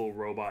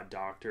robot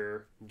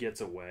doctor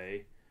gets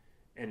away,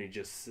 and he's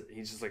just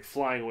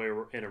flying away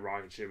in a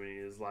rocket ship, and he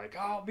is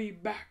I'll be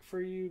back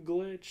for you,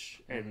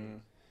 glitch.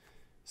 And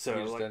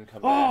so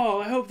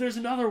I hope there's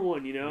another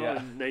one, Yeah.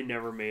 And they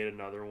never made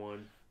another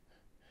one.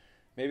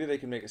 Maybe they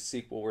can make a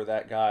sequel where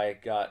that guy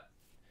got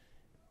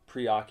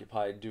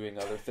preoccupied doing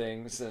other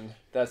things, and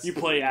you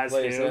play as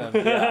him.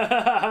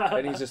 Yeah.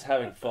 And he's just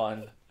having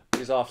fun.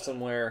 He's off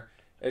somewhere.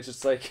 It's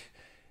just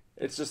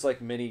It's just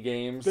like mini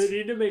games. They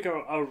need to make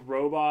a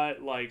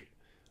robot like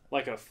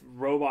a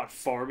robot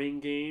farming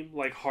game,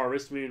 like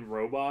Harvest Moon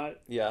Robot.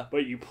 Yeah.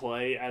 But you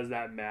play as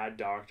that mad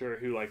doctor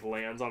who like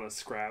lands on a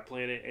scrap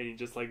planet and he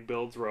just like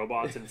builds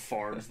robots and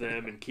farms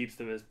them and keeps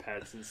them as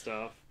pets and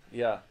stuff.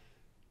 Yeah.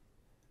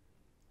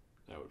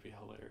 That would be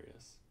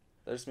hilarious.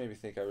 That just made me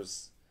think.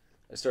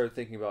 I started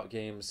thinking about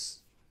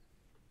games.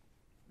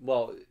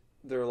 Well,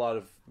 there are a lot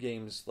of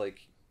games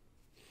like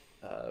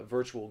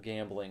virtual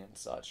gambling and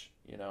such,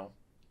 you know.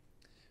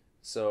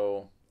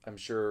 So I'm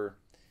sure,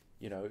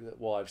 you know,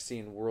 well, I've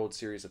seen World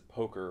Series of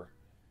Poker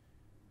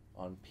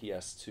on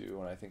PS2,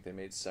 and I think they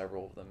made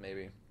several of them,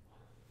 maybe.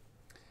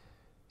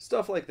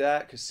 Stuff like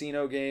that,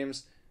 casino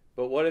games.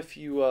 But what if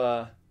you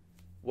had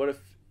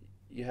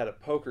a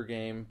poker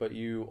game, but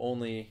you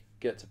only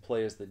get to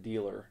play as the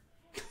dealer?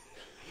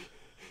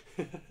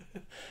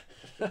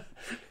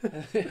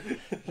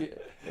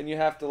 And you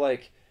have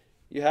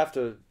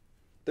to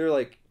they're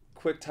like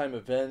quick time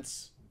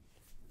events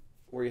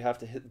where you have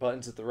to hit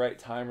buttons at the right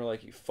time, or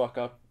like you fuck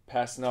up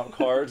passing out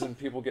cards and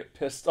people get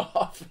pissed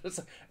off. It's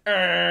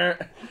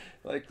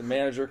like the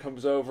manager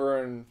comes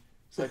over and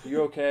it's like,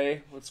 "You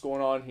okay? What's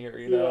going on here?"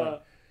 You know, Yeah.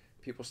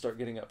 People start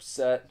getting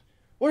upset.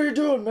 "What are you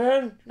doing,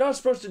 man? You're not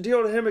supposed to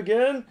deal to him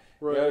again."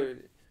 Right. You know,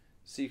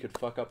 so you could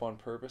fuck up on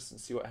purpose and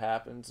see what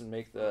happens and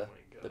make the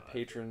God.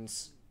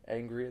 patrons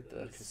angry at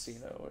the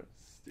casino and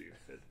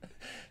Stupid.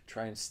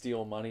 try and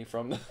steal money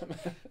from them.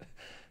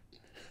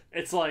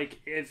 It's like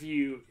if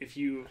you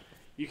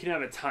can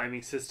have a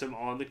timing system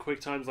on the quick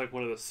times, like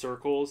one of the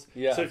circles.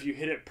 Yeah. So if you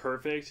hit it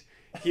perfect,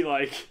 he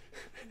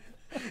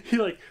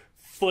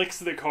flicks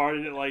the card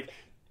and it like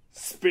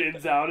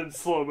spins out in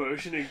slow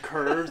motion and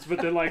curves,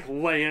 but then like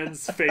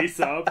lands face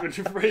up in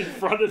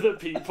front of the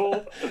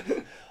people.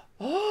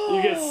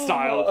 You get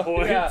style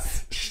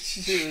points.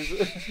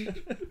 Yeah.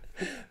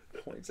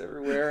 Points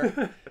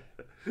everywhere.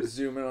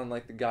 Zoom in on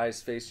like the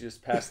guy's face you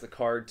just passed the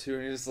card to,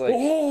 and he's like,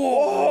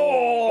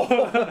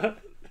 "Oh,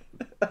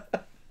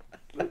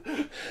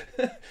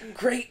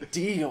 great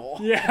deal."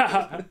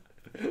 Yeah.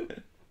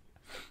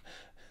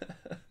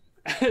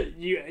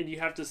 you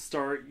have to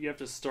start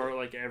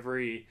like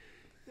every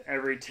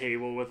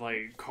table with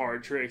like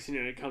card tricks,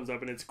 you know, it comes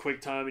up and it's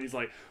quick time and he's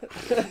like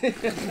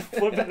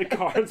flipping the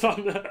cards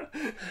on the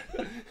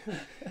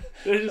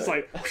it's just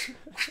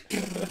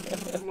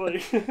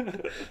like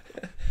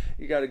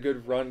you got a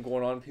good run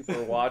going on, people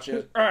are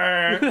watching.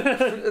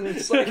 And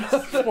it's like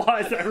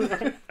flies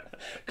everywhere.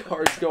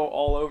 Cards go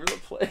all over the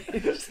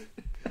place.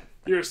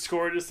 Your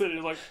score just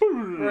sitting like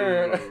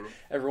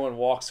everyone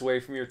walks away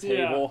from your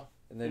table.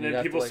 Yeah. And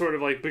then people sort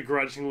of like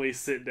begrudgingly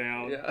sit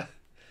down. Yeah.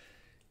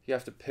 You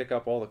have to pick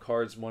up all the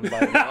cards one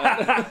by one.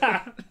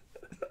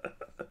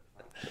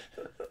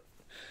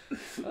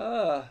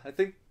 I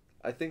think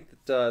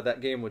that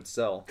game would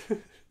sell.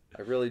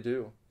 I really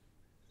do.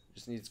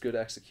 Just needs good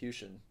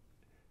execution.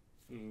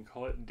 You can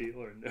call it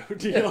Deal or No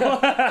Deal.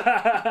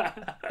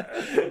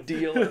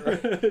 Dealer.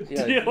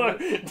 Yeah,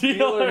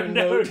 Deal or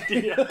No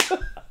Deal.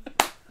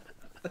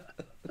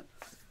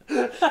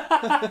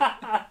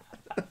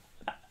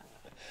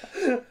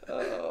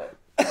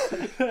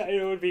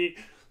 It would be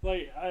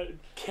like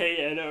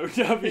KNOW.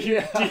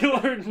 Yeah. Deal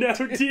or No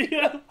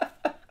Deal.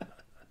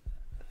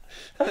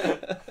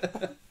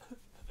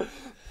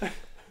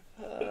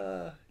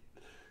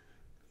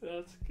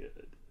 That's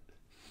good.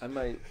 I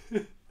might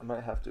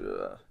have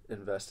to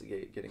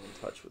investigate getting in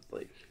touch with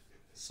like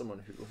someone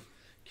who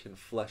can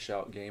flesh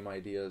out game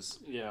ideas.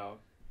 Yeah,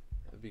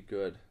 that'd be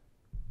good.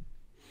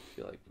 I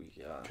feel like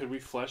could we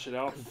flesh it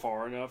out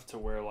far enough to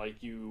where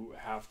like you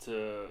have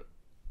to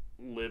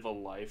live a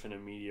life in a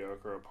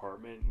mediocre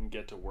apartment and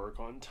get to work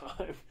on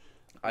time?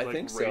 I like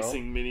think so.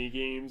 Racing mini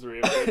games where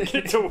you have to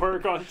get to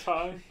work on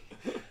time.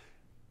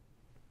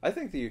 I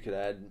think that you could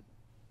add.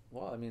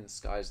 Well, I mean, the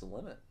sky's the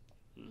limit.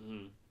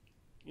 Mm-hmm.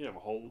 You have a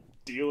whole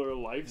dealer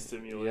life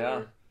simulator.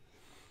 Yeah.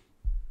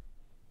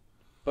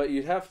 But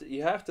you have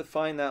to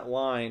find that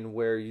line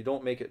where you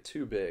don't make it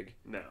too big.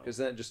 No. Because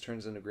then it just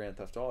turns into Grand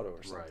Theft Auto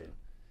or something. Right.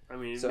 I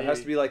mean, so it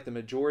has to be like the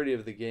majority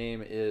of the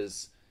game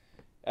is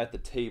at the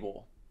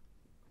table.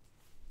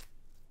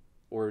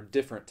 Or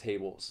different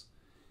tables.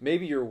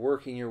 Maybe you're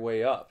working your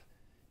way up.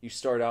 You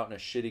start out in a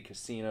shitty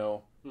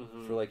casino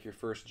for like your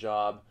first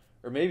job.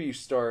 Or maybe you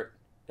start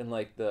in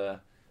like the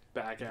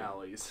back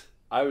alleys.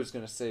 I was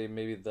gonna say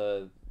maybe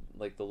the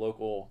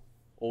local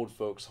old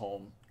folks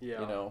home.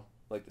 Yeah. You know,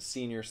 like the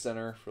senior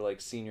center for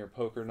like senior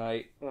poker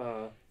night.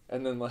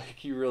 And then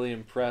like you really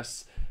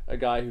impress a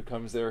guy who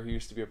comes there who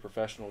used to be a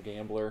professional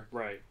gambler.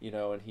 Right. You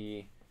know, and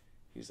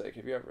he's like,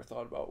 "Have you ever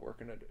thought about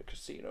working at a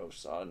casino,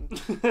 son?"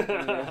 You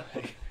know,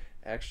 like,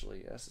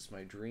 actually, yes, it's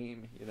my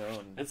dream, you know.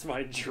 And it's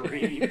my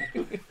dream.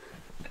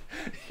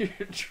 Your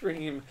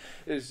dream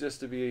is just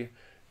to be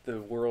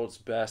the world's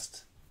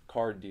best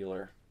card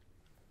dealer.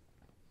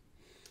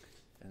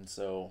 And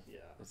so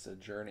it's a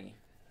journey.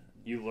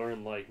 You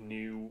learn like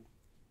new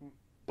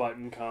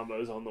button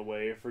combos on the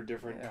way for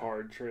different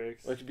card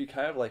tricks. Well, it could be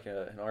kind of like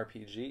an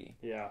RPG.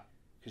 Yeah.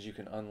 Because you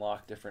can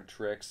unlock different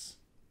tricks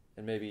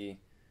and maybe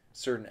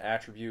certain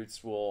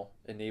attributes will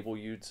enable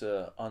you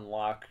to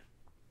unlock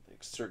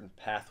like certain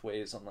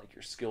pathways on like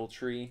your skill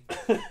tree.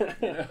 You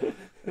know?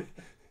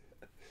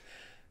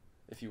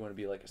 If you want to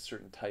be like a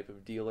certain type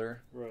of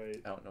dealer.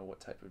 Right. I don't know what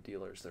type of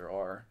dealers there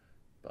are,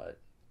 but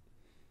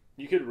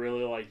you could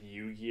really like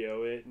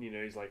Yu-Gi-Oh it, and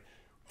he's like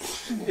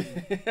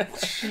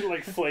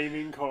like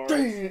flaming cards.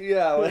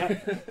 Yeah,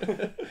 like,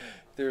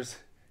 there's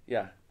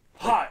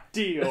hot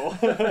deal.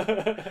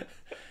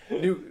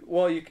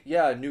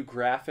 new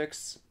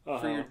graphics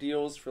for your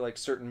deals for like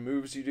certain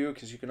moves you do,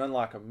 because you can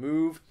unlock a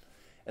move,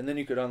 and then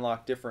you could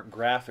unlock different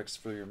graphics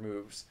for your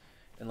moves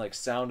and like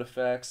sound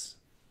effects.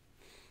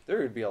 There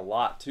would be a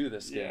lot to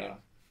this game.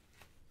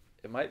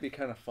 It might be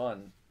kind of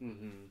fun.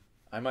 Mm-hmm.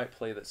 I might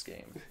play this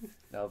game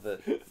now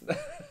that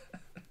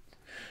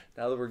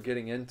we're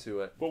getting into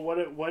it. But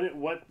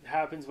what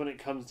happens when it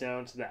comes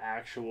down to the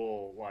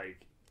actual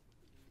like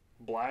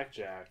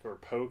blackjack or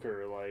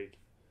poker? Like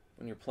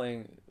when you're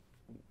playing.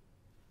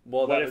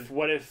 Well,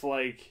 what if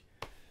like?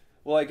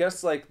 Well, I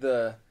guess like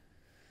the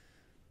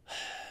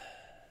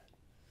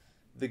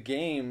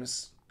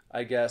games,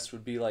 I guess,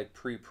 would be like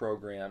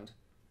pre-programmed,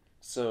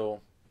 so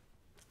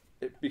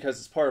because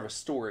it's part of a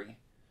story,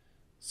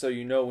 so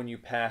when you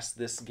pass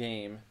this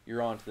game,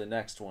 you're on to the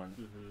next one.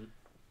 Mm-hmm.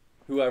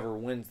 Whoever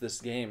wins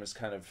this game is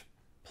kind of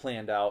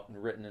planned out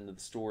and written into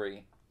the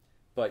story,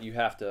 but you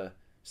have to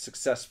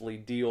successfully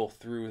deal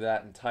through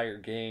that entire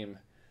game.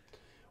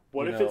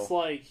 What if it's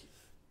like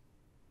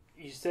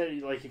you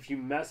said, like if you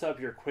mess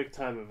up your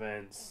QuickTime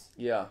events,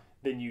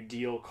 then you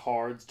deal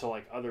cards to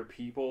like other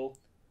people.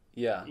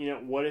 Yeah.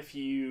 What if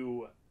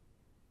you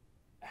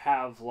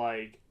have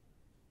like,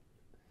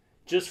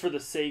 just for the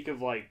sake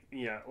of like,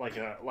 like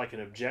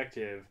an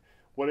objective,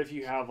 what if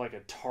you have like a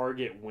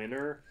target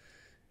winner?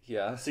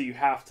 Yeah. So you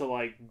have to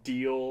like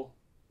deal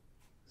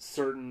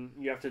certain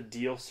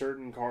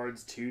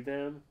cards to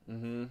them.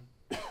 Mm-hmm.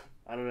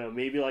 I don't know.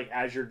 Maybe like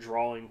as you're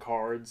drawing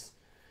cards,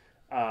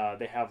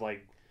 they have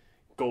like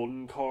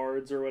golden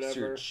cards or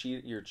whatever. So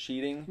you're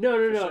cheating? No.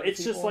 It's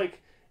people? Just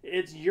like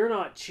you're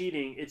not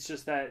cheating. It's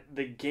just that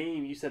the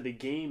game. You said the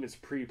game is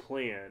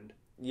pre-planned.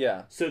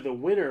 Yeah. So the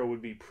winner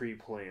would be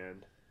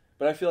pre-planned.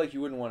 But I feel like you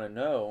wouldn't want to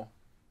know.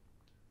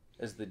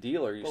 As the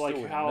dealer, you still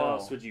wouldn't know. How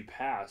else would you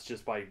pass?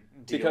 Just by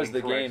dealing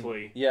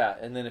correctly? Game,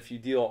 and then if you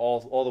deal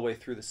all the way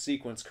through the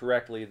sequence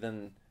correctly,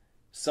 then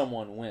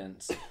someone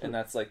wins, and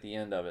that's like the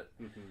end of it.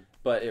 Mm-hmm.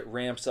 But it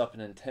ramps up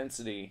in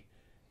intensity,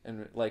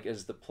 and like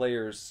as the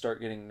players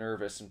start getting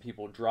nervous and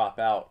people drop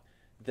out,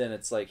 then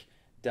it's like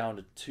down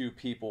to 2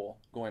 people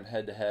going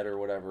head to head or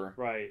whatever.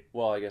 Right.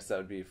 Well, I guess that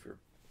would be if you're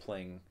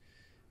playing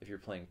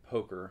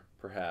poker,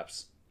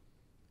 perhaps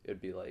it'd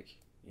be like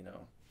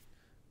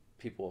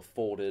people have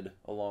folded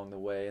along the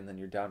way, and then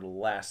you're down to the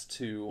last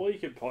 2. Well,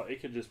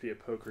 it could just be a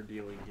poker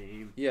dealing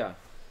game. Yeah,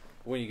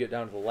 when you get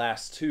down to the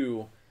last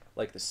 2,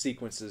 like the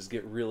sequences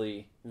get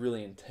really,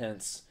 really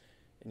intense,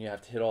 and you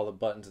have to hit all the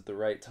buttons at the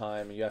right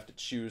time, and you have to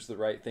choose the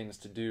right things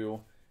to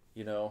do,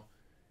 and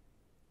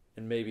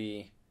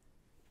maybe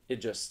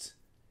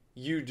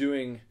you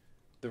doing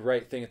the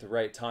right thing at the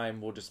right time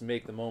will just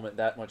make the moment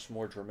that much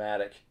more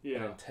dramatic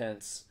and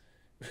intense.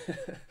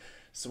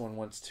 Someone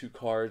wants 2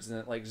 cards, and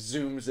it like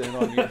zooms in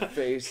on your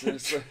face, and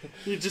it's like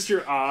just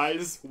your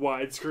eyes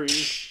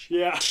widescreen.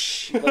 Yeah.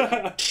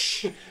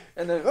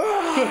 And then,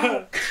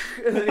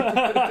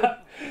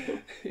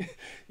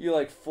 you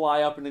like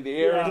fly up into the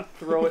air and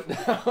throw it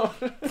down.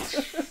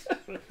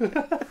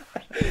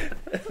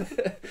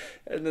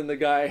 And then the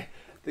guy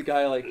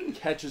like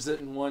catches it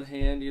in one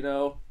hand,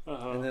 and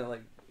then it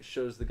like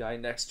shows the guy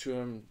next to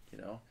him,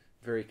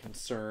 very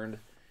concerned.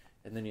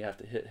 And then you have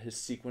to hit his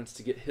sequence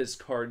to get his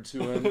card to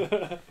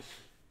him.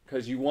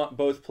 Because you want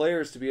both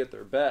players to be at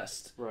their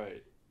best.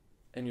 Right.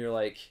 And you're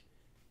like,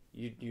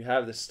 you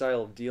have this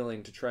style of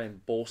dealing to try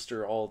and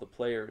bolster all the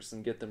players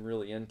and get them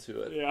really into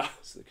it. Yeah.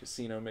 So the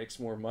casino makes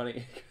more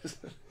money.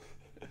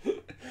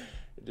 It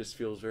just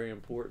feels very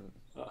important.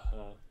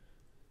 Uh-huh.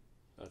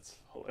 That's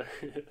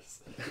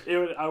hilarious.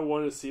 I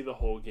want to see the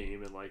whole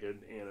game in like an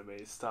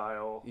anime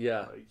style.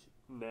 Yeah. Like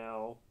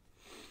now.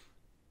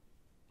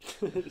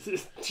 It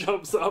just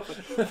jumps up.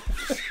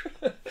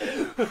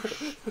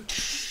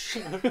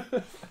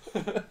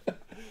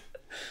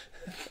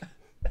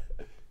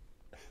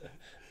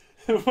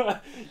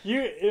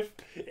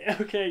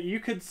 You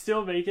could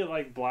still make it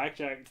like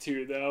Blackjack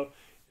 2 though.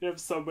 If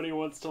somebody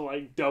wants to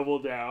like double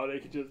down, they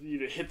could just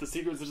hit the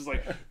sequence and just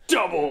like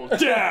double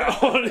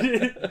down.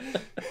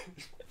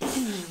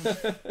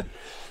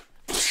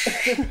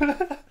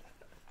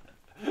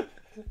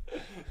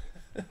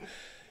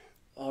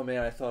 Oh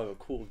man, I thought of a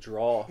cool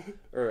draw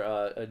or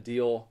a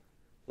deal,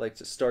 like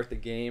to start the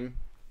game.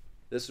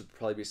 This would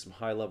probably be some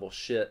high level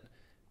shit,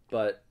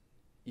 but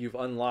you've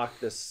unlocked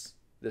this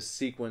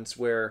sequence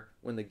where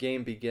when the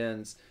game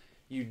begins,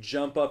 you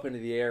jump up into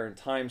the air and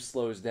time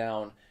slows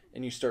down,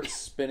 and you start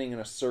spinning in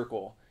a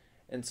circle,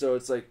 and so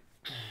it's like,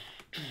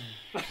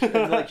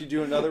 and like you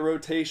do another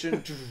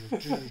rotation,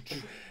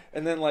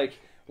 and then like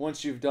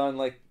once you've done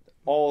like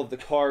all of the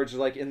cards are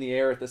like in the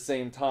air at the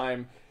same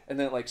time. and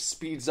then it like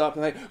speeds up,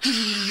 and like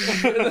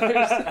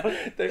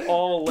they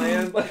all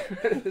land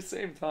like at the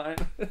same time.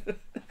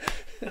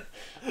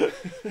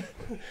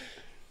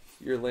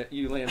 You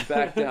land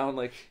back down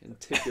like and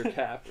tip your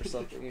cap or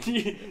something.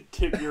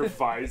 Tip your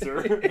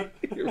visor.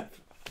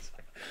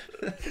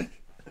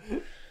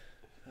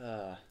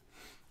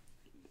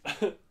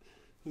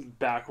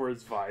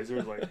 Backwards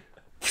visor, like.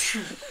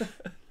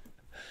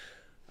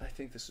 I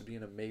think this would be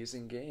an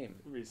amazing game.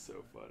 It'd be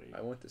so funny.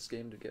 I want this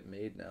game to get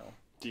made now.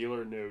 Deal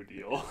or no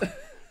deal.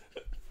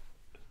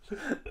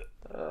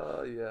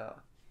 Yeah.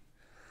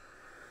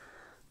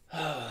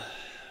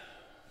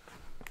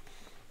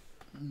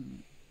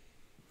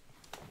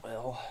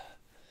 Well,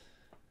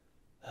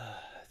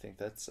 I think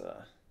that's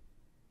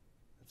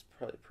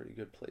probably a pretty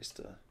good place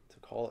to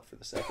call it for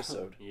this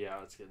episode.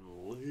 Yeah, it's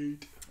getting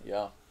late.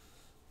 Yeah.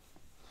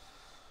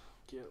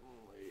 Getting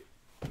late.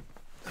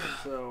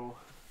 So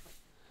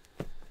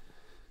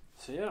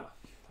yeah,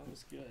 that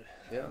was good.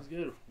 Yeah. That was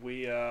good.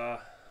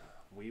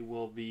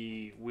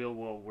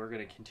 We're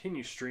gonna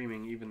continue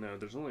streaming, even though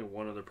there's only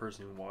one other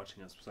person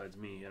watching us besides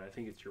me, and I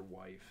think it's your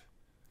wife.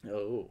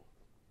 Oh.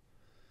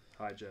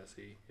 Hi,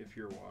 Jesse, if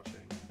you're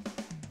watching.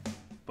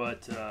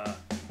 But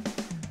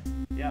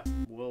yeah,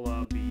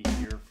 we'll be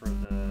here for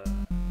the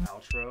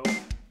outro,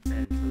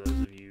 and for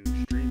those of you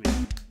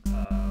streaming,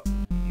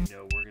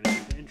 we're gonna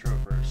do the intro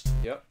first.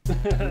 Yep.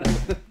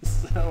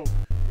 So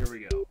here we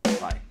go.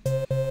 Bye.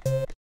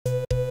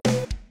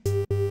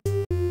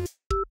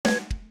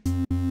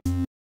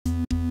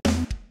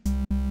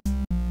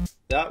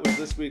 That was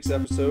this week's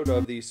episode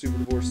of the Super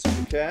Divorce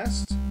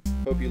Supercast.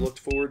 Hope you looked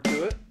forward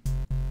to it.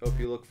 Hope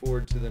you look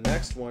forward to the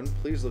next one.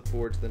 Please look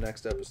forward to the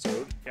next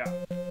episode.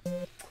 Yeah.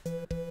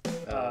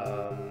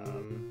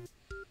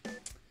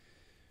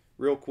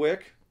 Real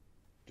quick,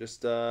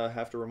 just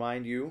have to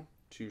remind you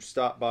to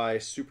stop by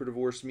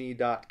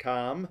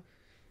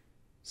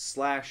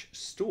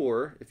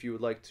superdivorceme.com/store if you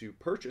would like to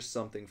purchase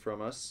something from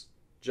us.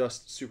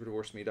 Just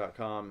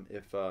superdivorceme.com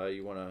if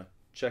you want to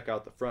check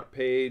out the front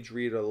page,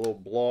 read a little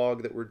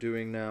blog that we're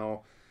doing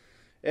now,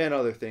 and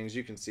other things.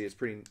 You can see it's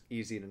pretty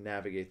easy to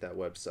navigate that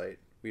website.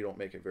 We don't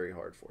make it very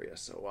hard for you.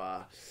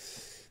 So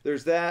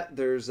there's that.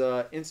 There's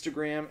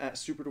Instagram at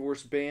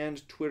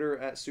SuperDivorceBand, Twitter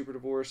at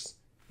SuperDivorce,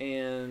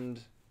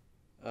 and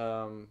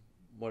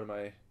what am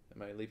I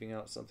leaving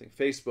out something?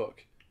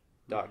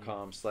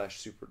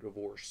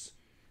 Facebook.com/SuperDivorce.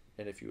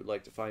 And if you would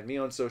like to find me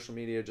on social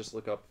media, just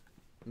look up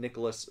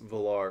Nicholas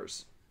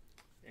Villars.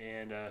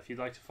 And if you'd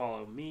like to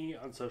follow me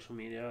on social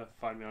media,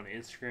 find me on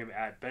Instagram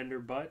at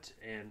BenderButt,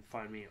 and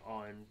find me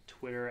on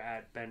Twitter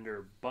at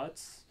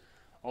BenderButts.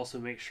 Also,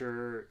 make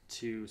sure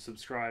to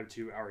subscribe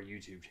to our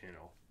YouTube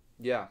channel.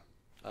 Yeah.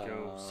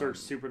 Go search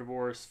Super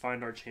Divorce,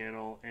 find our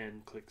channel,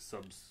 and click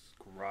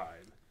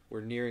subscribe.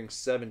 We're nearing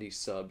 70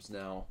 subs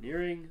now.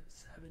 Nearing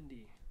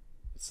 70.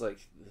 It's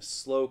like the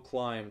slow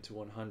climb to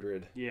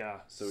 100.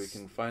 Yeah. So we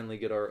can finally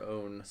get our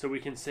own. So we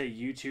can say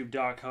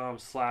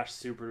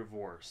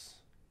youtube.com/superdivorce.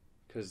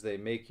 Because they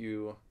make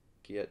you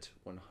get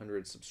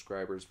 100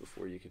 subscribers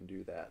before you can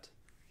do that.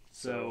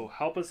 So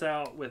help us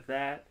out with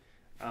that.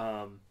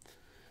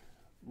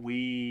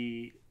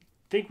 We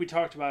think we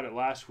talked about it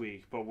last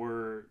week, but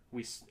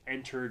we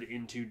entered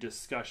into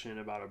discussion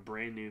about a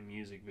brand new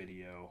music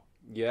video.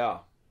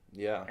 Yeah.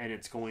 Yeah. And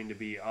it's going to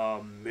be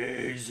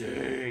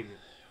amazing.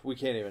 We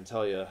can't even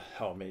tell you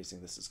how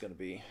amazing this is going to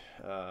be.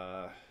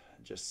 Was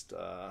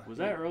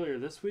that earlier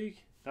this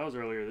week? That was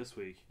earlier this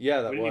week. Yeah,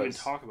 that was. We didn't even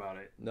talk about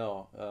it.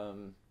 No.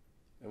 And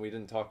we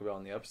didn't talk about it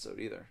on the episode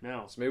either.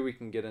 No. So maybe we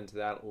can get into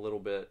that a little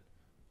bit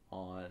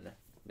on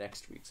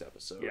next week's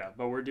episode. Yeah,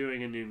 but we're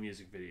doing a new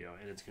music video,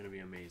 and it's going to be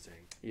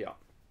amazing. Yeah.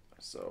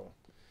 So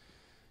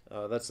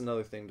that's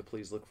another thing to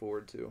please look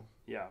forward to.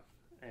 Yeah.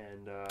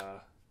 And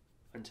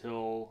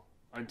until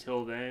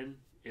then,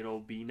 it'll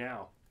be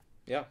now.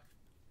 Yeah.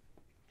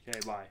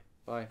 Okay, bye.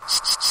 Bye.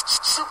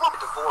 Super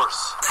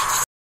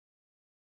Divorce.